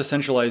 well, let's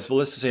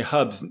just say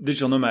hubs,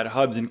 digital nomad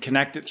hubs, and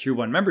connect it through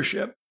one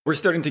membership, we're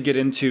starting to get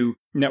into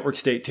network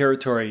state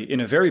territory in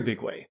a very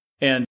big way.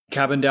 And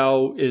Cabin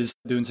DAO is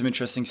doing some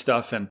interesting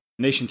stuff, and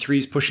Nation 3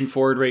 is pushing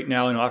forward right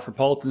now, and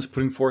Afropolitan's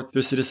putting forth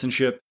their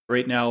citizenship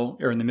right now,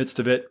 or in the midst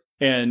of it.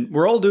 And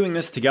we're all doing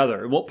this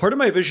together. Well, part of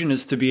my vision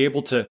is to be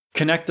able to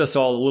connect us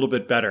all a little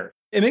bit better.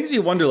 It makes me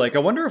wonder, I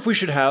wonder if we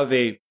should have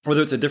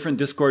whether it's a different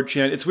Discord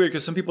channel. It's weird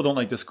because some people don't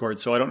like Discord,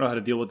 so I don't know how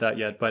to deal with that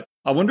yet. But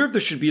I wonder if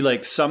there should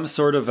be some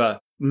sort of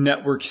a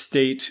network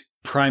state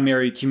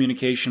primary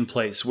communication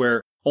place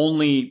where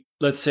only,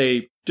 let's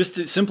say, just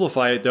to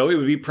simplify it though, it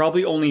would be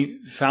probably only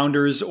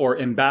founders or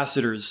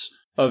ambassadors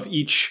of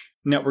each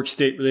network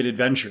state related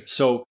venture.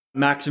 So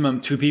maximum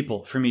 2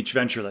 people from each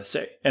venture, let's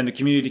say. And the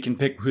community can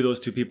pick who those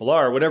 2 people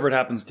are, whatever it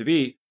happens to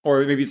be.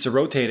 Or maybe it's a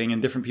rotating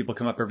and different people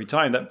come up every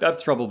time.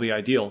 That's probably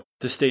ideal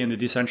to stay in the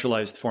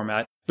decentralized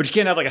format. But you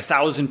can't have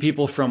 1,000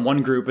 people from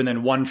one group and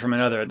then one from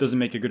another. It doesn't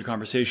make a good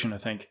conversation, I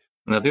think.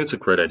 And I think it's a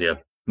great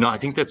idea. No, I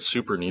think that's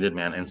super needed,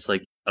 man. And it's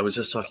I was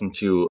just talking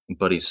to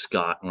buddy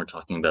Scott, and we're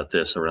talking about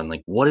this around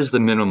what is the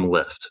minimum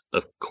lift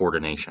of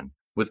coordination?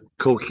 With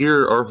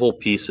Cohere, our whole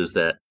piece is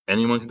that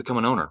anyone can become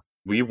an owner.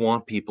 We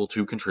want people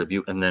to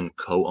contribute and then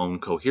co-own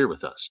Cohere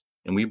with us.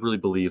 And we really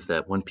believe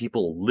that when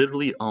people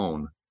literally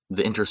own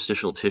the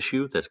interstitial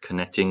tissue that's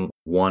connecting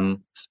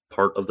one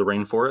part of the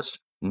rainforest,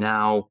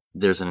 now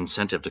there's an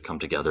incentive to come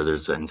together.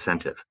 There's an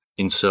incentive.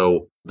 And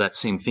so that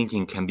same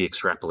thinking can be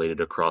extrapolated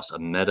across a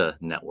meta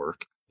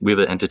network. We have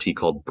an entity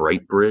called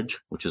BrightBridge,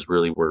 which is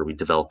really where we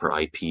develop our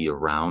IP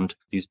around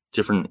these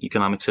different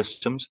economic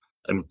systems.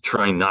 I'm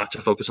trying not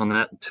to focus on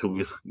that until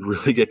we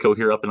really get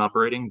Cohere up and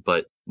operating.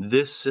 But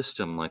this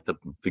system,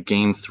 the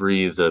Game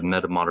 3, the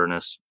Meta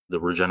Modernist, the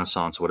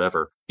Regenaissance,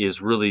 whatever,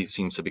 really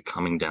seems to be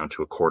coming down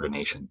to a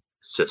coordination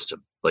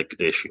system,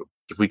 issue.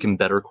 If we can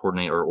better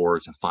coordinate our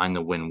orgs and find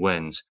the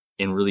win-wins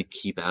and really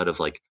keep out of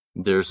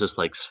there's this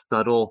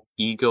subtle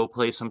ego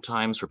play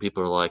sometimes where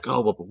people are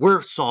oh, well, but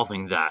we're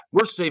solving that.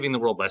 We're saving the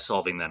world by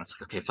solving that. It's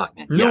okay, fuck,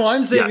 man. No, yes,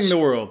 I'm saving the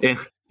world. And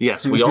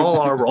yes, we all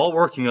are. We're all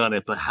working on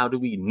it. But how do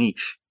we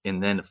niche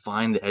and then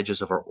find the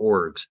edges of our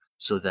orgs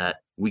so that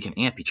we can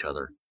amp each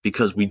other?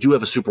 Because we do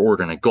have a super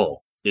organic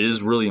goal. It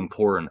is really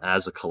important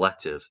as a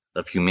collective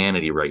of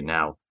humanity right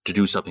now to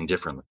do something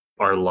differently.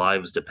 Our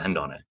lives depend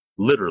on it,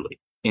 literally.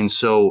 And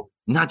so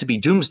not to be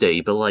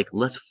doomsday, but like,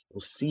 let's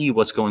see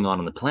what's going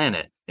on the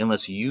planet and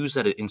let's use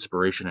that as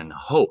inspiration and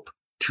hope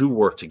to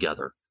work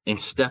together and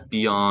step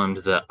beyond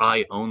the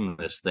I own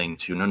this thing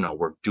to no,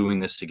 we're doing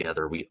this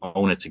together. We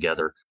own it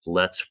together.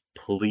 Let's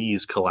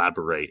please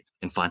collaborate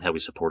and find how we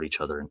support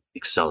each other and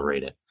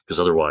accelerate it, because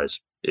otherwise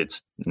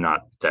it's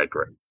not that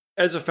great.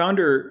 As a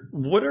founder,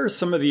 what are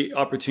some of the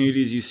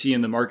opportunities you see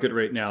in the market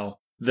right now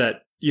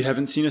that you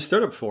haven't seen a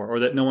startup for or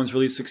that no one's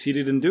really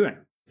succeeded in doing?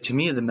 To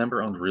me, the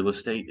member-owned real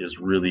estate is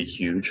really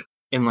huge.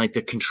 And like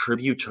the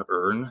contribute to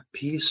earn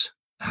piece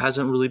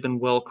hasn't really been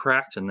well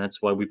cracked, and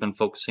that's why we've been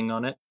focusing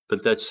on it.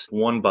 But that's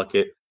one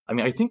bucket. I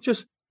mean, I think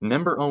just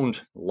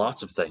member-owned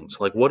lots of things.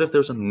 Like, what if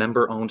there's a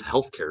member-owned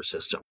healthcare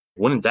system?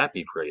 Wouldn't that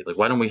be great? Like,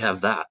 why don't we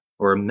have that?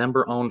 Or a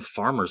member-owned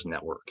farmers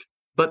network?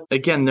 But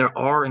again, there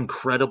are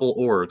incredible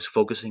orgs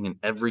focusing on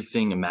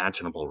everything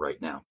imaginable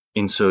right now.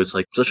 And so it's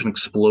like such an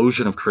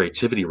explosion of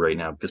creativity right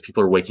now because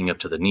people are waking up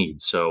to the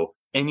need. So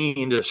any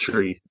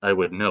industry I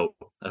would know,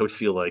 I would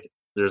feel like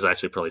there's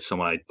actually probably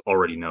someone I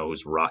already know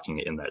who's rocking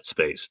it in that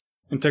space.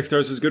 And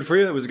Techstars was good for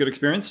you? It was a good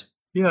experience?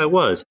 Yeah, it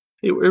was.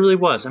 It really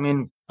was. I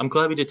mean, I'm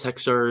glad we did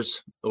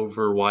Techstars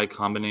over Y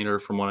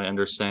Combinator from what I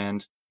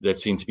understand. That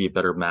seemed to be a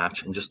better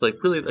match. And just like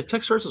really, like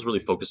Techstars is really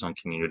focused on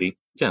community.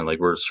 Again, like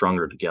we're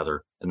stronger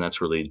together. And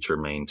that's really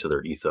germane to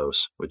their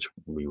ethos, which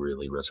we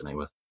really resonate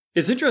with.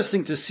 It's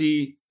interesting to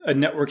see a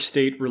network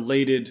state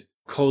related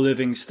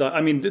co-living stuff.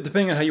 I mean,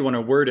 depending on how you want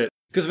to word it.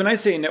 Because when I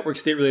say network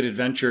state related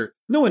venture,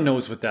 no one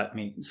knows what that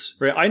means,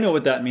 right? I know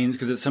what that means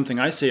because it's something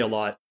I say a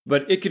lot,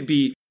 but it could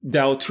be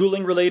DAO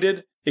tooling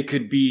related. It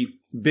could be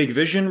big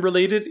vision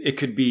related. It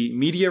could be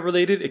media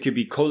related. It could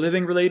be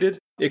co-living related.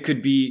 It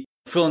could be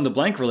fill in the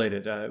blank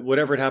related,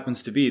 whatever it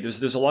happens to be.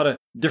 There's a lot of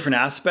different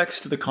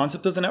aspects to the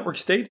concept of the network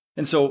state.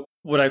 And so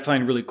what I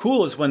find really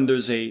cool is when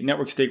there's a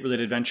network state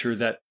related venture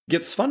that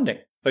gets funding,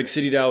 like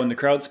CityDAO in the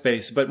crowd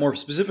space, but more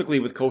specifically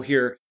with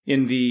Cohere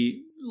in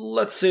the,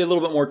 let's say, a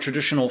little bit more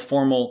traditional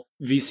formal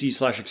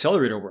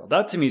VC/accelerator world.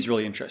 That to me is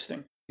really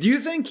interesting. Do you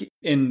think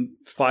in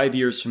 5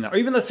 years from now, or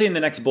even let's say in the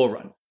next bull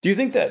run, do you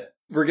think that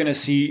we're going to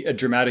see a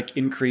dramatic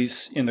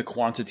increase in the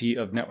quantity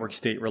of network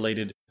state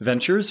related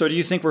ventures? Or do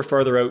you think we're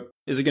farther out?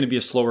 Is it going to be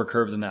a slower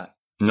curve than that?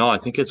 No, I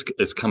think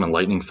it's coming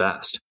lightning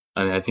fast.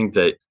 I mean, I think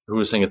that who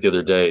was saying it the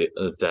other day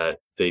that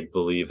they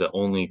believe that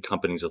only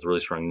companies with really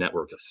strong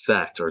network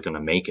effect are going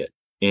to make it.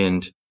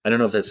 And I don't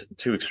know if that's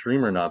too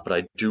extreme or not, but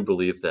I do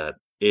believe that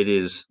it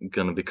is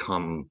going to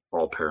become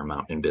all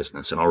paramount in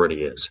business and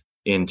already is.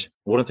 And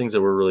one of the things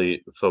that we're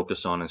really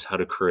focused on is how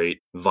to create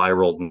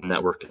viral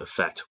network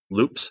effect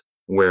loops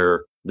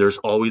where there's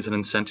always an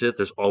incentive,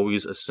 there's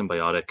always a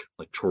symbiotic,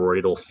 like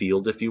toroidal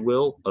field, if you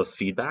will, of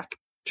feedback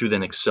to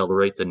then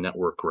accelerate the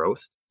network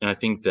growth. And I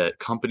think that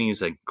companies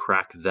that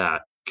crack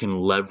that can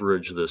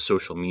leverage the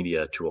social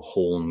media to a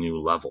whole new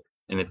level.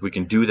 And if we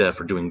can do that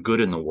for doing good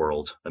in the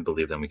world, I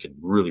believe then we can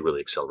really, really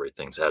accelerate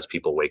things as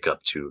people wake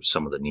up to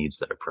some of the needs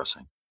that are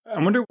pressing.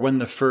 I wonder when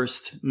the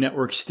first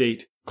network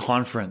state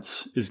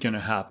conference is going to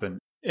happen.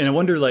 And I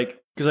wonder,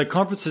 because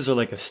conferences are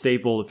like a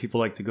staple that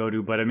people like to go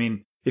to. But I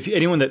mean, if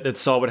anyone that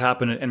saw what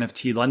happened at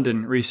NFT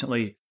London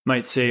recently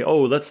might say,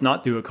 oh, let's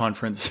not do a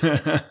conference.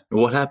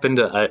 What happened?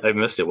 I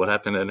missed it. What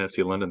happened at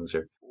NFT London this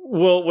year?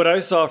 Well, what I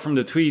saw from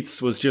the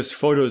tweets was just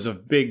photos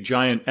of big,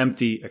 giant,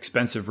 empty,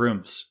 expensive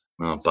rooms.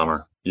 Oh,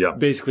 bummer. Yeah.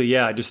 Basically,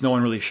 yeah, just no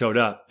one really showed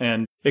up.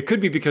 And it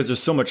could be because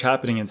there's so much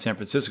happening in San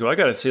Francisco. I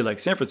got to say,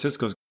 San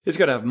Francisco's, it's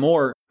got to have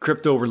more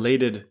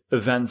crypto-related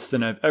events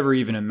than I've ever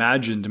even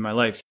imagined in my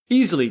life.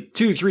 Easily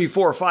 2, 3,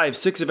 4, 5,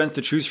 6 events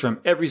to choose from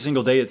every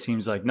single day, it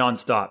seems like,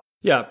 nonstop.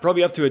 Yeah,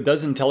 probably up to a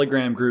dozen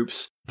Telegram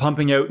groups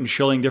pumping out and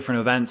shilling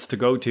different events to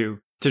go to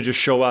just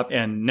show up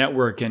and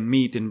network and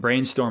meet and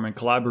brainstorm and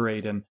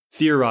collaborate and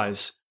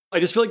theorize.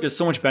 I just feel like there's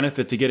so much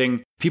benefit to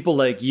getting people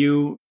like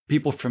you,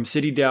 people from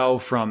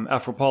CityDAO, from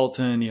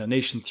Afropolitan,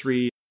 Nation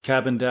 3,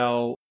 Cabin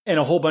DAO, and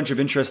a whole bunch of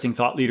interesting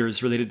thought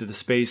leaders related to the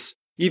space,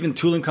 even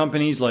tooling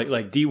companies like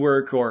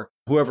DWork or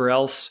whoever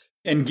else,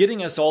 and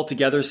getting us all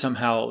together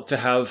somehow to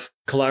have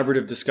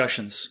collaborative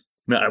discussions.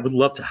 Man, I would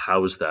love to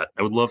house that.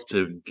 I would love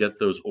to get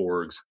those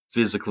orgs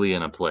physically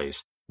in a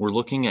place. We're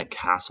looking at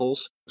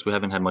castles, because we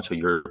haven't had much of a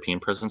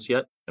European presence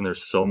yet. And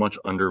there's so much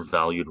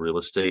undervalued real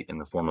estate in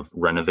the form of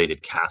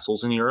renovated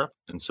castles in Europe.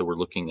 And so we're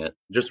looking at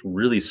just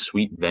really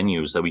sweet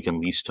venues that we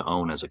can lease to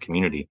own as a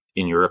community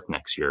in Europe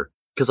next year.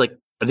 Because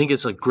I think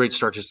it's a great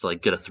start just to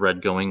get a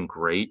thread going.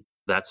 Great.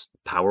 That's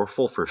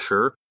powerful for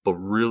sure. But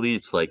really,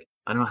 it's I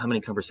don't know how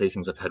many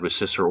conversations I've had with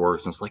sister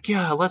orgs, and it's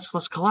yeah,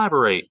 let's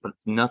collaborate. But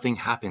nothing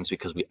happens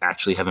because we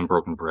actually haven't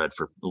broken bread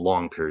for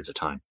long periods of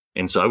time.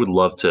 And so I would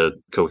love to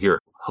Cohere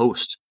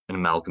host an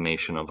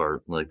amalgamation of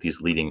our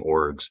these leading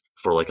orgs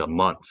for a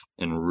month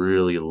and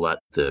really let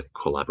the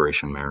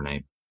collaboration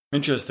marinate.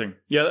 Interesting.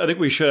 Yeah, I think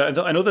we should.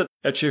 I know that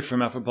Etche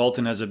from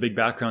Afropolitan has a big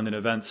background in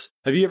events.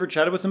 Have you ever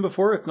chatted with him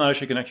before? If not, I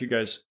should connect you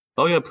guys.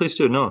 Oh yeah, please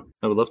do. No,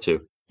 I would love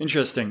to.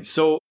 Interesting.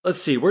 So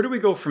let's see, where do we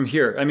go from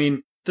here? I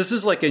mean, this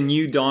is a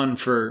new dawn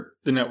for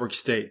the network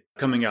state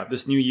coming up,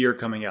 this new year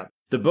coming up.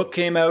 The book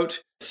came out.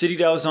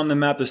 CityDAO is on the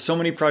map. There's so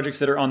many projects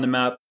that are on the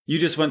map. You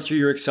just went through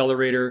your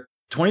accelerator.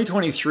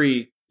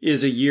 2023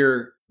 is a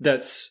year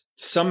that's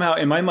somehow,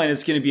 in my mind,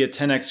 it's going to be a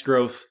 10x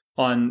growth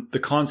on the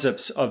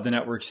concepts of the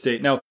network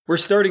state. Now, we're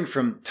starting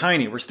from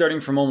tiny. We're starting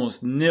from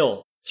almost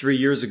nil 3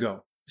 years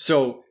ago.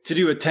 So to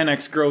do a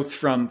 10x growth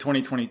from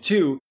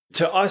 2022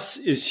 to us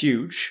is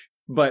huge,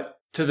 but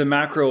to the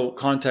macro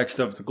context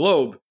of the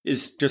globe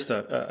is just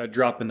a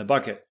drop in the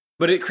bucket.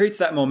 But it creates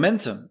that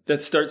momentum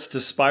that starts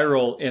to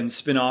spiral and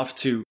spin off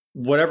to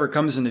whatever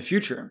comes in the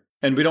future.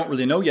 And we don't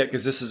really know yet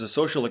because this is a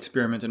social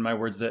experiment, in my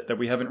words, that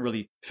we haven't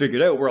really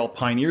figured out. We're all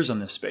pioneers on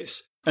this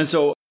space. And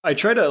so I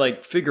try to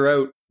figure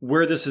out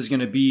where this is going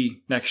to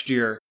be next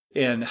year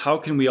and how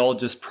can we all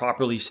just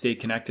properly stay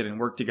connected and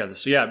work together.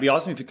 So yeah, it'd be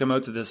awesome if you come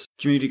out to this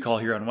community call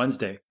here on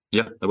Wednesday.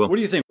 Yeah, I will. What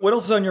do you think? What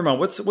else is on your mind?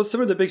 What's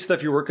some of the big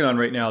stuff you're working on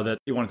right now that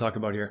you want to talk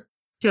about here?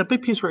 Yeah, a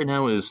big piece right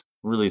now is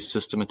really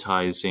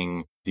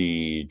systematizing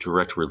the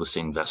direct real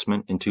estate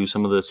investment into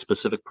some of the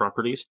specific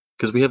properties,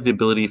 because we have the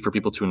ability for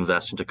people to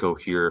invest into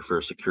Cohere for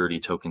security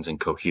tokens in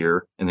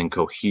Cohere, and then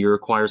Cohere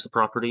acquires the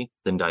property,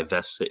 then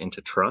divests it into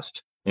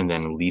trust, and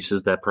then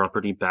leases that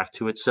property back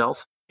to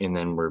itself. And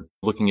then we're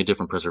looking at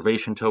different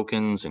preservation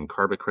tokens and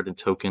carbon credit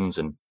tokens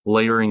and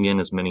layering in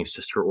as many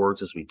sister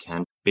orgs as we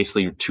can,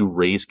 basically to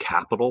raise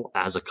capital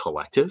as a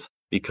collective,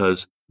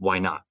 because why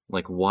not?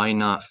 Why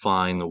not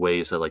find the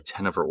ways that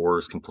 10 of our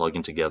orgs can plug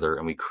in together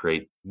and we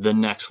create the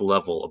next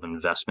level of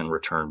investment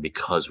return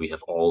because we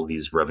have all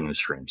these revenue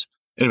streams.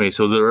 Anyway,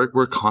 so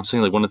we're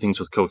constantly, one of the things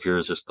with Cohere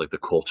is just the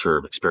culture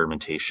of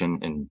experimentation,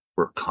 and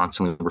we're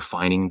constantly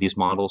refining these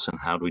models and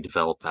how do we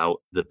develop out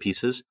the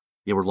pieces.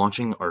 Yeah, we're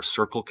launching our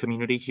Circle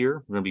community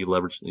here. We're going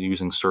to be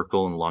using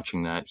Circle and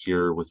launching that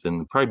here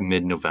within probably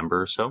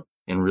mid-November or so,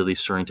 and really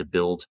starting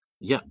to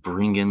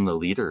bring in the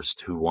leaders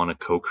who want to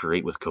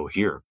co-create with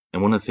Cohere.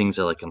 And one of the things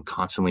that I'm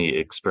constantly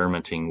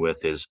experimenting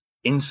with is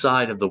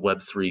inside of the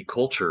Web3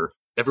 culture,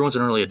 everyone's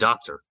an early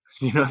adopter.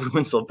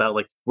 Everyone's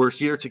about we're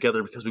here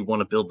together because we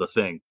want to build the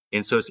thing.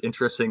 And so it's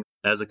interesting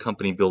as a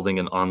company building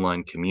an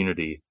online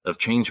community of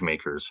change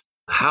makers,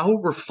 how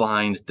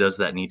refined does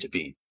that need to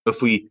be?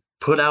 If we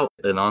put out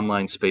an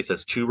online space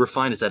that's too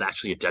refined, is that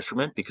actually a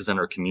detriment? Because then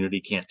our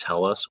community can't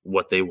tell us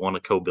what they want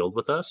to co-build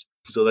with us.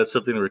 So that's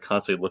something that we're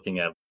constantly looking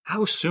at.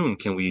 How soon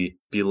can we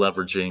be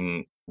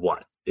leveraging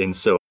what? And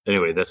so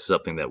anyway, that's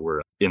something that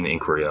we're in the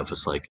inquiry of.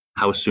 It's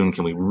how soon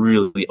can we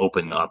really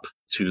open up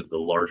to the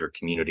larger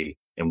community,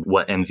 and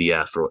what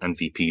MVF or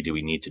MVP do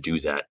we need to do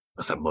that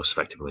most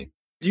effectively?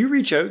 Do you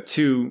reach out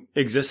to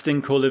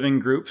existing co-living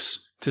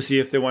groups to see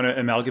if they want to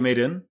amalgamate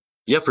in?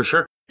 Yeah, for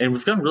sure. And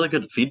we've gotten really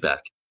good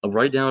feedback.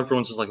 Right now,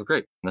 everyone's just oh,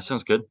 great, that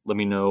sounds good. Let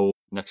me know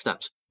next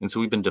steps. And so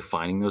we've been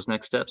defining those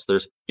next steps.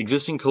 There's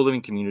existing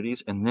co-living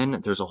communities, and then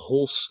there's a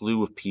whole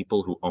slew of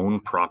people who own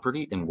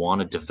property and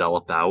want to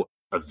develop out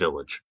a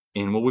village.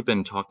 And what we've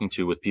been talking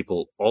to with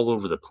people all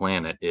over the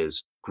planet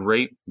is,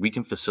 great, we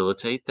can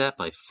facilitate that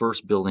by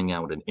first building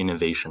out an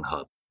innovation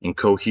hub. And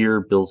Cohere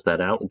builds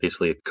that out,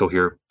 basically a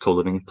Cohere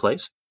co-living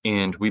place.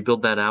 And we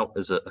build that out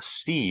as a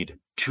seed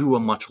to a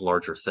much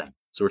larger thing.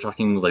 So we're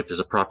talking there's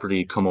a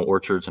property, Como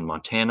Orchards in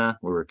Montana.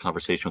 We're in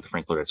conversation with the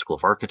Frank Lloyd Wright School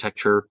of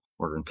Architecture.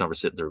 We're in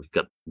conversation, we've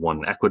got one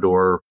in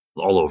Ecuador,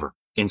 all over.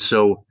 And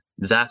so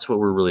that's what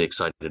we're really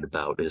excited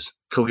about, is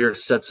Cohere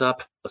sets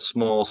up a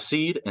small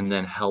seed and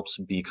then helps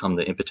become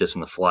the impetus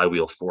and the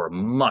flywheel for a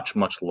much,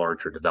 much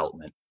larger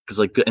development.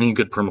 Because any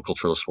good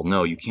permaculturalist will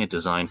know, you can't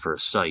design for a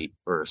site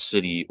or a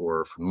city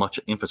or for much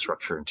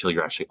infrastructure until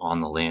you're actually on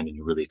the land and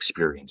you really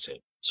experience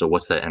it. So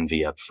what's that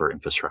MVF for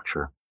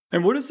infrastructure?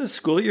 And what is the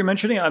school that you're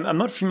mentioning? I'm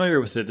not familiar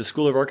with it. The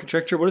School of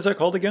Architecture. What is that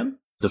called again?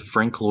 The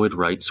Frank Lloyd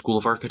Wright School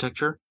of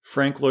Architecture.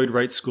 Frank Lloyd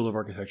Wright School of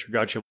Architecture.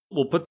 Gotcha.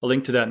 We'll put a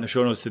link to that in the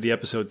show notes to the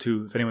episode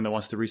too, if anyone that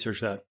wants to research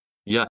that.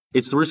 Yeah,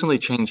 it's recently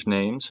changed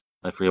names.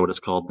 I forget what it's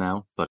called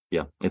now, but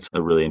yeah, it's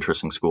a really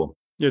interesting school.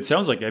 Yeah, it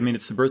sounds like,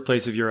 it's the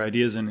birthplace of your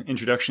ideas and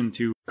introduction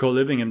to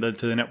co-living and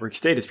to the network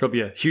state. It's probably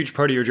a huge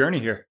part of your journey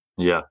here.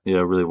 Yeah, it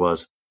really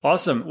was.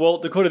 Awesome.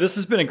 Well, Dakotah, this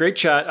has been a great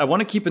chat. I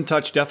want to keep in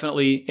touch,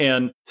 definitely,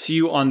 and see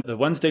you on the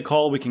Wednesday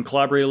call. We can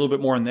collaborate a little bit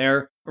more in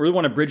there. I really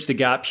want to bridge the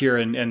gap here.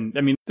 And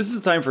this is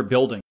a time for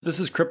building. This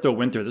is crypto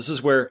winter. This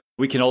is where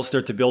we can all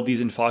start to build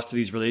these and foster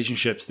these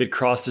relationships that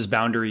cross these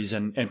boundaries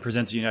and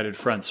present a united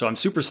front. So I'm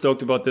super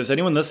stoked about this.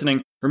 Anyone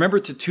listening,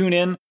 remember to tune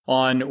in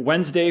on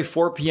Wednesday,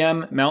 4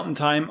 p.m. Mountain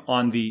Time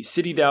on the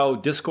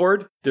CityDAO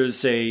Discord.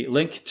 There's a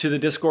link to the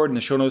Discord in the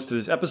show notes to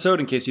this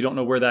episode in case you don't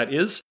know where that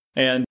is.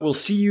 And we'll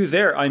see you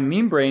there. I'm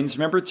Meme Brains.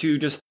 Remember to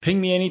just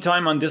ping me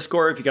anytime on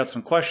Discord if you got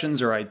some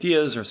questions or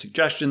ideas or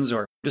suggestions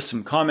or just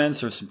some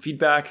comments or some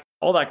feedback,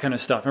 all that kind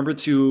of stuff. Remember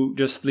to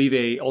just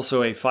leave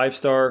also a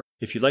 5-star,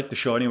 if you like the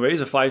show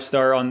anyways, a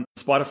 5-star on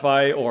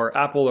Spotify or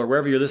Apple or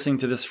wherever you're listening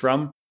to this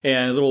from.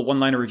 And a little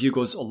one-liner review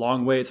goes a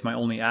long way. It's my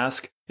only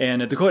ask.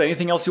 And Dakotah,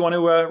 anything else you want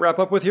to wrap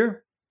up with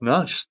here?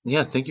 No,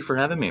 thank you for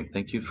having me.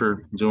 Thank you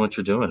for doing what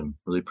you're doing.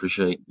 Really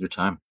appreciate your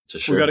time to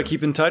share. We got to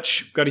keep in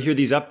touch. Got to hear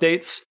these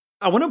updates.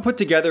 I want to put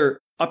together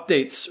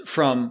updates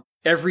from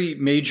every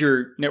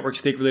major network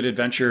stake related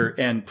venture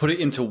and put it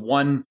into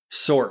one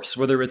source,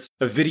 whether it's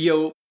a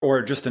video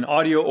or just an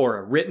audio or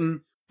a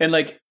written. And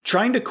like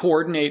trying to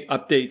coordinate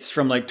updates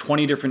from like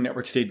 20 different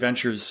network state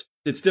ventures,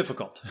 it's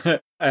difficult.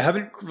 I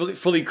haven't really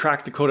fully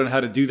cracked the code on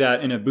how to do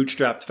that in a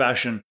bootstrapped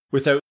fashion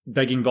without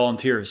begging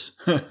volunteers.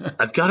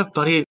 I've got a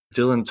buddy,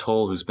 Dylan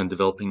Toll, who's been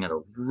developing out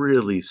a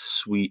really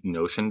sweet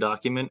Notion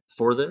document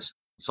for this.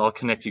 So I'll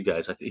connect you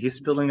guys. I think he's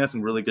building out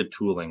some really good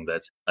tooling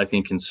that I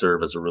think can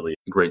serve as a really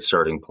great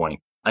starting point.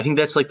 I think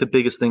that's like the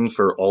biggest thing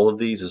for all of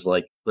these is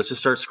like, let's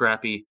just start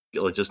scrappy.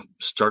 Let's just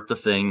start the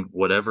thing,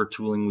 whatever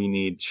tooling we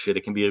need. Shit,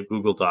 it can be a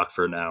Google Doc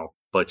for now,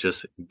 but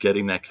just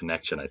getting that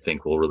connection, I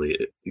think, will really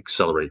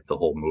accelerate the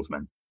whole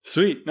movement.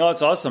 Sweet. No,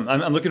 that's awesome.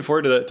 I'm looking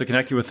forward to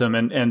connecting with them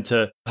and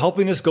to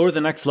helping this go to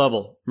the next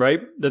level,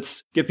 right?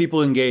 Let's get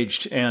people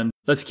engaged and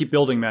let's keep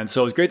building, man.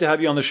 So it's great to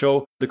have you on the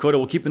show. Dakotah,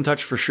 we'll keep in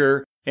touch for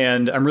sure.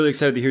 And I'm really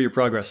excited to hear your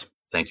progress.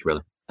 Thank you,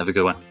 brother. Have a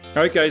good one.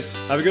 All right,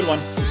 guys. Have a good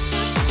one.